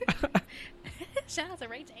 Okay. Shout out to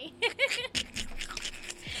Ray J.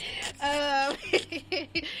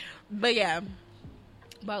 But yeah,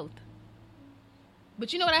 both.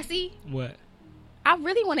 But you know what I see? What? I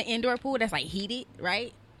really want an indoor pool that's like heated,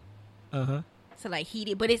 right? Uh-huh. So like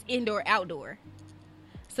heated, but it's indoor, outdoor.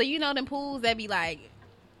 So you know them pools that be like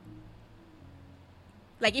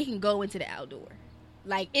it can go into the outdoor.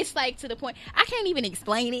 Like, it's like to the point, I can't even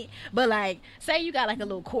explain it, but like, say you got like a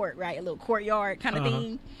little court, right? A little courtyard kind of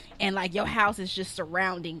thing. And like your house is just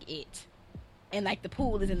surrounding it. and like the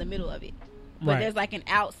pool is in the middle of it. But Right. there's like an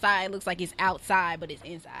outside. It looks like it's outside, but it's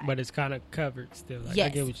inside. But it's kind of covered still. Like, yes, I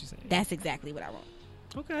get what you're saying. That's exactly what I want.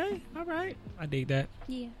 Okay, all right. I dig that.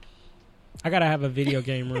 Yeah. I gotta have a video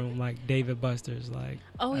game room like David Buster's. Like,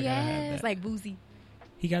 Oh I gotta have yes, that. like Boosie.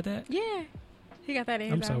 He got that. Yeah, he got that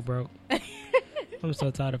in. I'm his so house. broke. I'm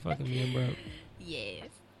so tired of fucking being broke. Yes,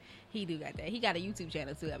 he do got that. He got a YouTube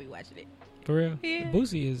channel too. I be watching it. For real. Yeah.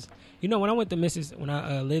 Boosie is. You know, when I went to when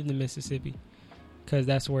I lived in Mississippi, because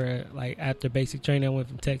that's where like after basic training I went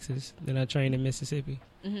from Texas, then I trained in Mississippi.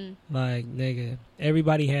 Mm-hmm. Like nigga,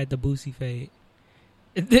 everybody had the Boosie fade.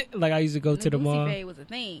 Like I used to go to the Boosie mall, fade was a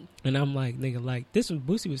thing. and I'm like nigga, like this one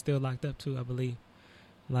Boosie was still locked up too, I believe.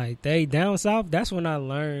 Like they down south, that's when I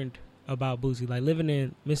learned about Boosie. Like living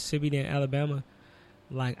in Mississippi then Alabama,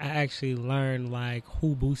 like I actually learned like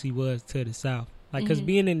who Boosie was to the south. Like because Mhm.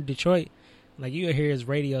 being in Detroit, like you hear his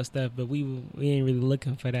radio stuff, but we ain't really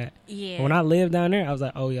looking for that. Yeah. When I lived down there, I was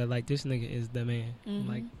like, oh yeah, like this nigga is the man, Mhm.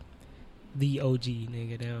 like the OG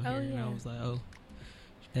nigga down Oh, here. And I yeah. was like, oh,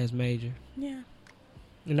 that's major. Yeah.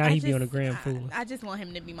 And now he be on the gram fooling. I just want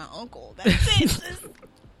him to be my uncle. That's it.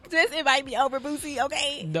 Just invite me over, Boosie,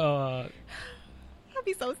 okay? Dog. I'd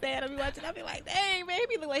be so sad. I'd be watching. I'd be like, dang, man,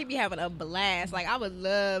 he look like he be having a blast. Like, I would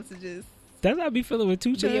love to just That's how I be feeling with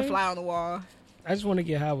 2 be a Chainz. fly on the wall. I just want to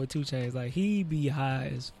get high with 2 Chainz. Like he be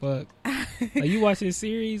high as fuck. Like you watch his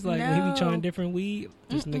series, like when he No. be trying different weed.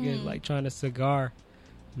 This nigga is like trying a cigar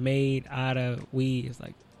made out of weed. It's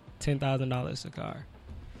like $10,000 cigar,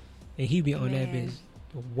 and he be on that Man. bitch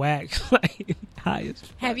wax like high as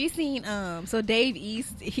fuck. Have you seen so Dave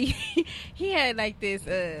East, he had like this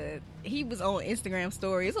he was on Instagram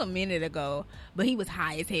story. It's a minute ago, but he was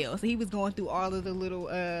high as hell. So he was going through all of the little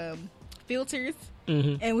filters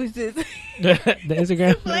and was just the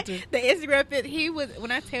Instagram like, filter? the Instagram fit. He was,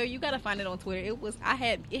 when I tell you, gotta find it on Twitter.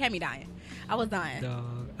 It had me dying. I was dying. Dog.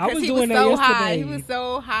 I 'Cause was he doing that so yesterday. high. He was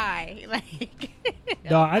so high. Like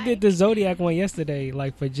Dog, I did the Zodiac one yesterday,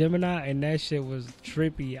 like for Gemini, and that shit was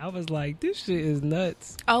trippy. I was like, this shit is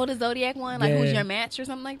nuts. Oh, the Zodiac one? Like who's Yeah. your match or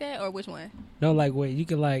something like that? Or which one? No, like wait, you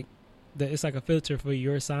can like it's like a filter for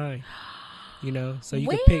your sign. You know, so you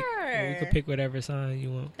can pick. You can pick whatever sign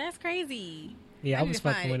you want. That's crazy. Yeah, I need was to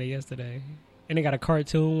find fucking it. with it yesterday, and they got a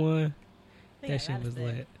cartoon one. I think I That shit got was that.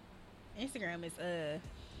 lit. Instagram is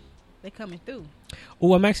they coming through.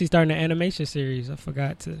 Oh, I'm actually starting an animation series. I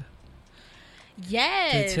forgot to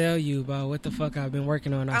Yes. tell you about what the fuck I've been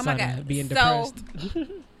working on Oh my outside God. of being So- depressed.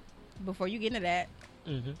 Before you get into that,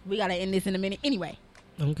 hmm we gotta end this in a minute. Anyway,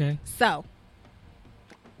 Okay. so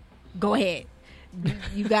go ahead.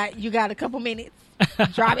 You got a couple minutes.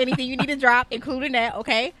 Drop anything you need to drop, including that.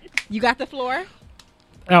 Okay, you got the floor.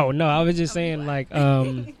 Oh no, I was just saying like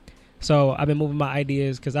so I've been moving my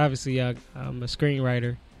ideas because obviously I'm a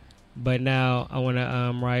screenwriter, but now I want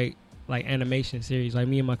to write like animation series. Like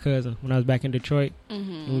me and my cousin when I was back in Detroit,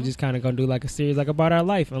 and we just kind of gonna do like a series like about our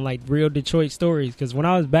life and like real Detroit stories. Because when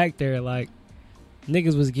I was back there, like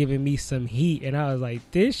niggas was giving me some heat, and I was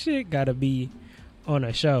like, this shit gotta be on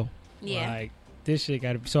a show. Yeah. Like this shit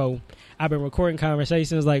gotta be. So I've been recording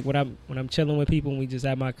conversations like when I'm chilling with people and we just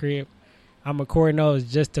at my crib. I'm recording those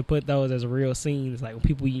just to put those as real scenes, like when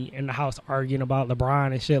people in the house arguing about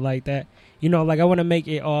LeBron and shit like that. You know, like I want to make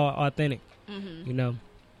it all authentic. You know,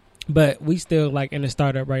 but we still like in the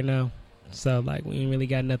startup right now, so like we ain't really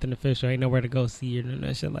got nothing official. Ain't nowhere to go see it and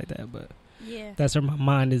that shit like that. But Yeah. that's where my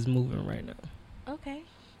mind is moving right now. Okay.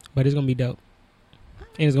 But it's gonna be dope,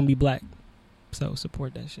 and it's gonna be black. So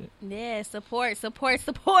support that shit. Yeah. Support.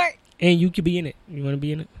 And you could be in it. You want to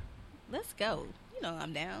be in it? Let's go. You know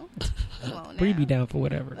I'm down. Come on now. Bree be down for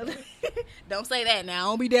whatever. Don't say that now. I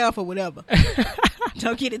don't be down for whatever.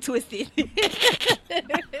 Don't get it twisted.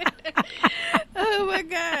 Oh my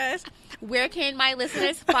gosh. Where can my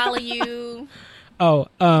listeners follow you? Oh,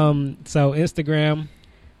 so Instagram,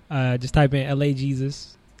 just type in LA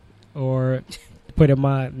Jesus, or put in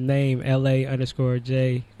my name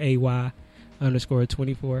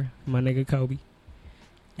LA_JAY_24. My nigga Kobe.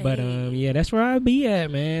 But Hey. yeah, that's where I be at,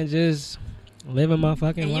 man. Just living my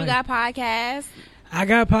fucking And life. you got podcasts. I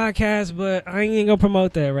got podcasts, but I ain't gonna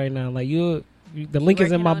promote that right now. Like the link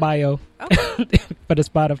is in working my on it? bio Okay. for the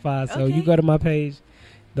Spotify. So Okay. you go to my page,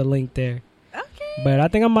 the link there. Okay. But I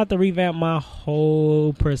think I'm about to revamp my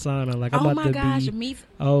whole persona. Like I'm Oh about my to gosh. be Me.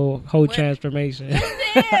 whole What? transformation.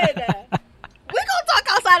 We gonna talk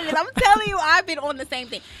outside of this. I'm telling you, I've been on the same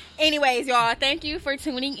thing. Anyways, y'all, thank you for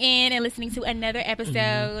tuning in and listening to another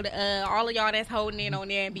episode. All of y'all that's holding in on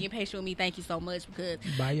there and being patient with me, thank you so much, because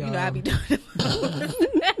Bye, y'all. you know I be doing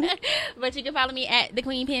it. But you can follow me at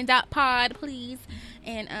thequeenpen.pod, please.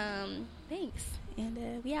 And thanks.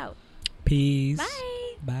 And we out. Peace.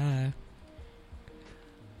 Bye. Bye.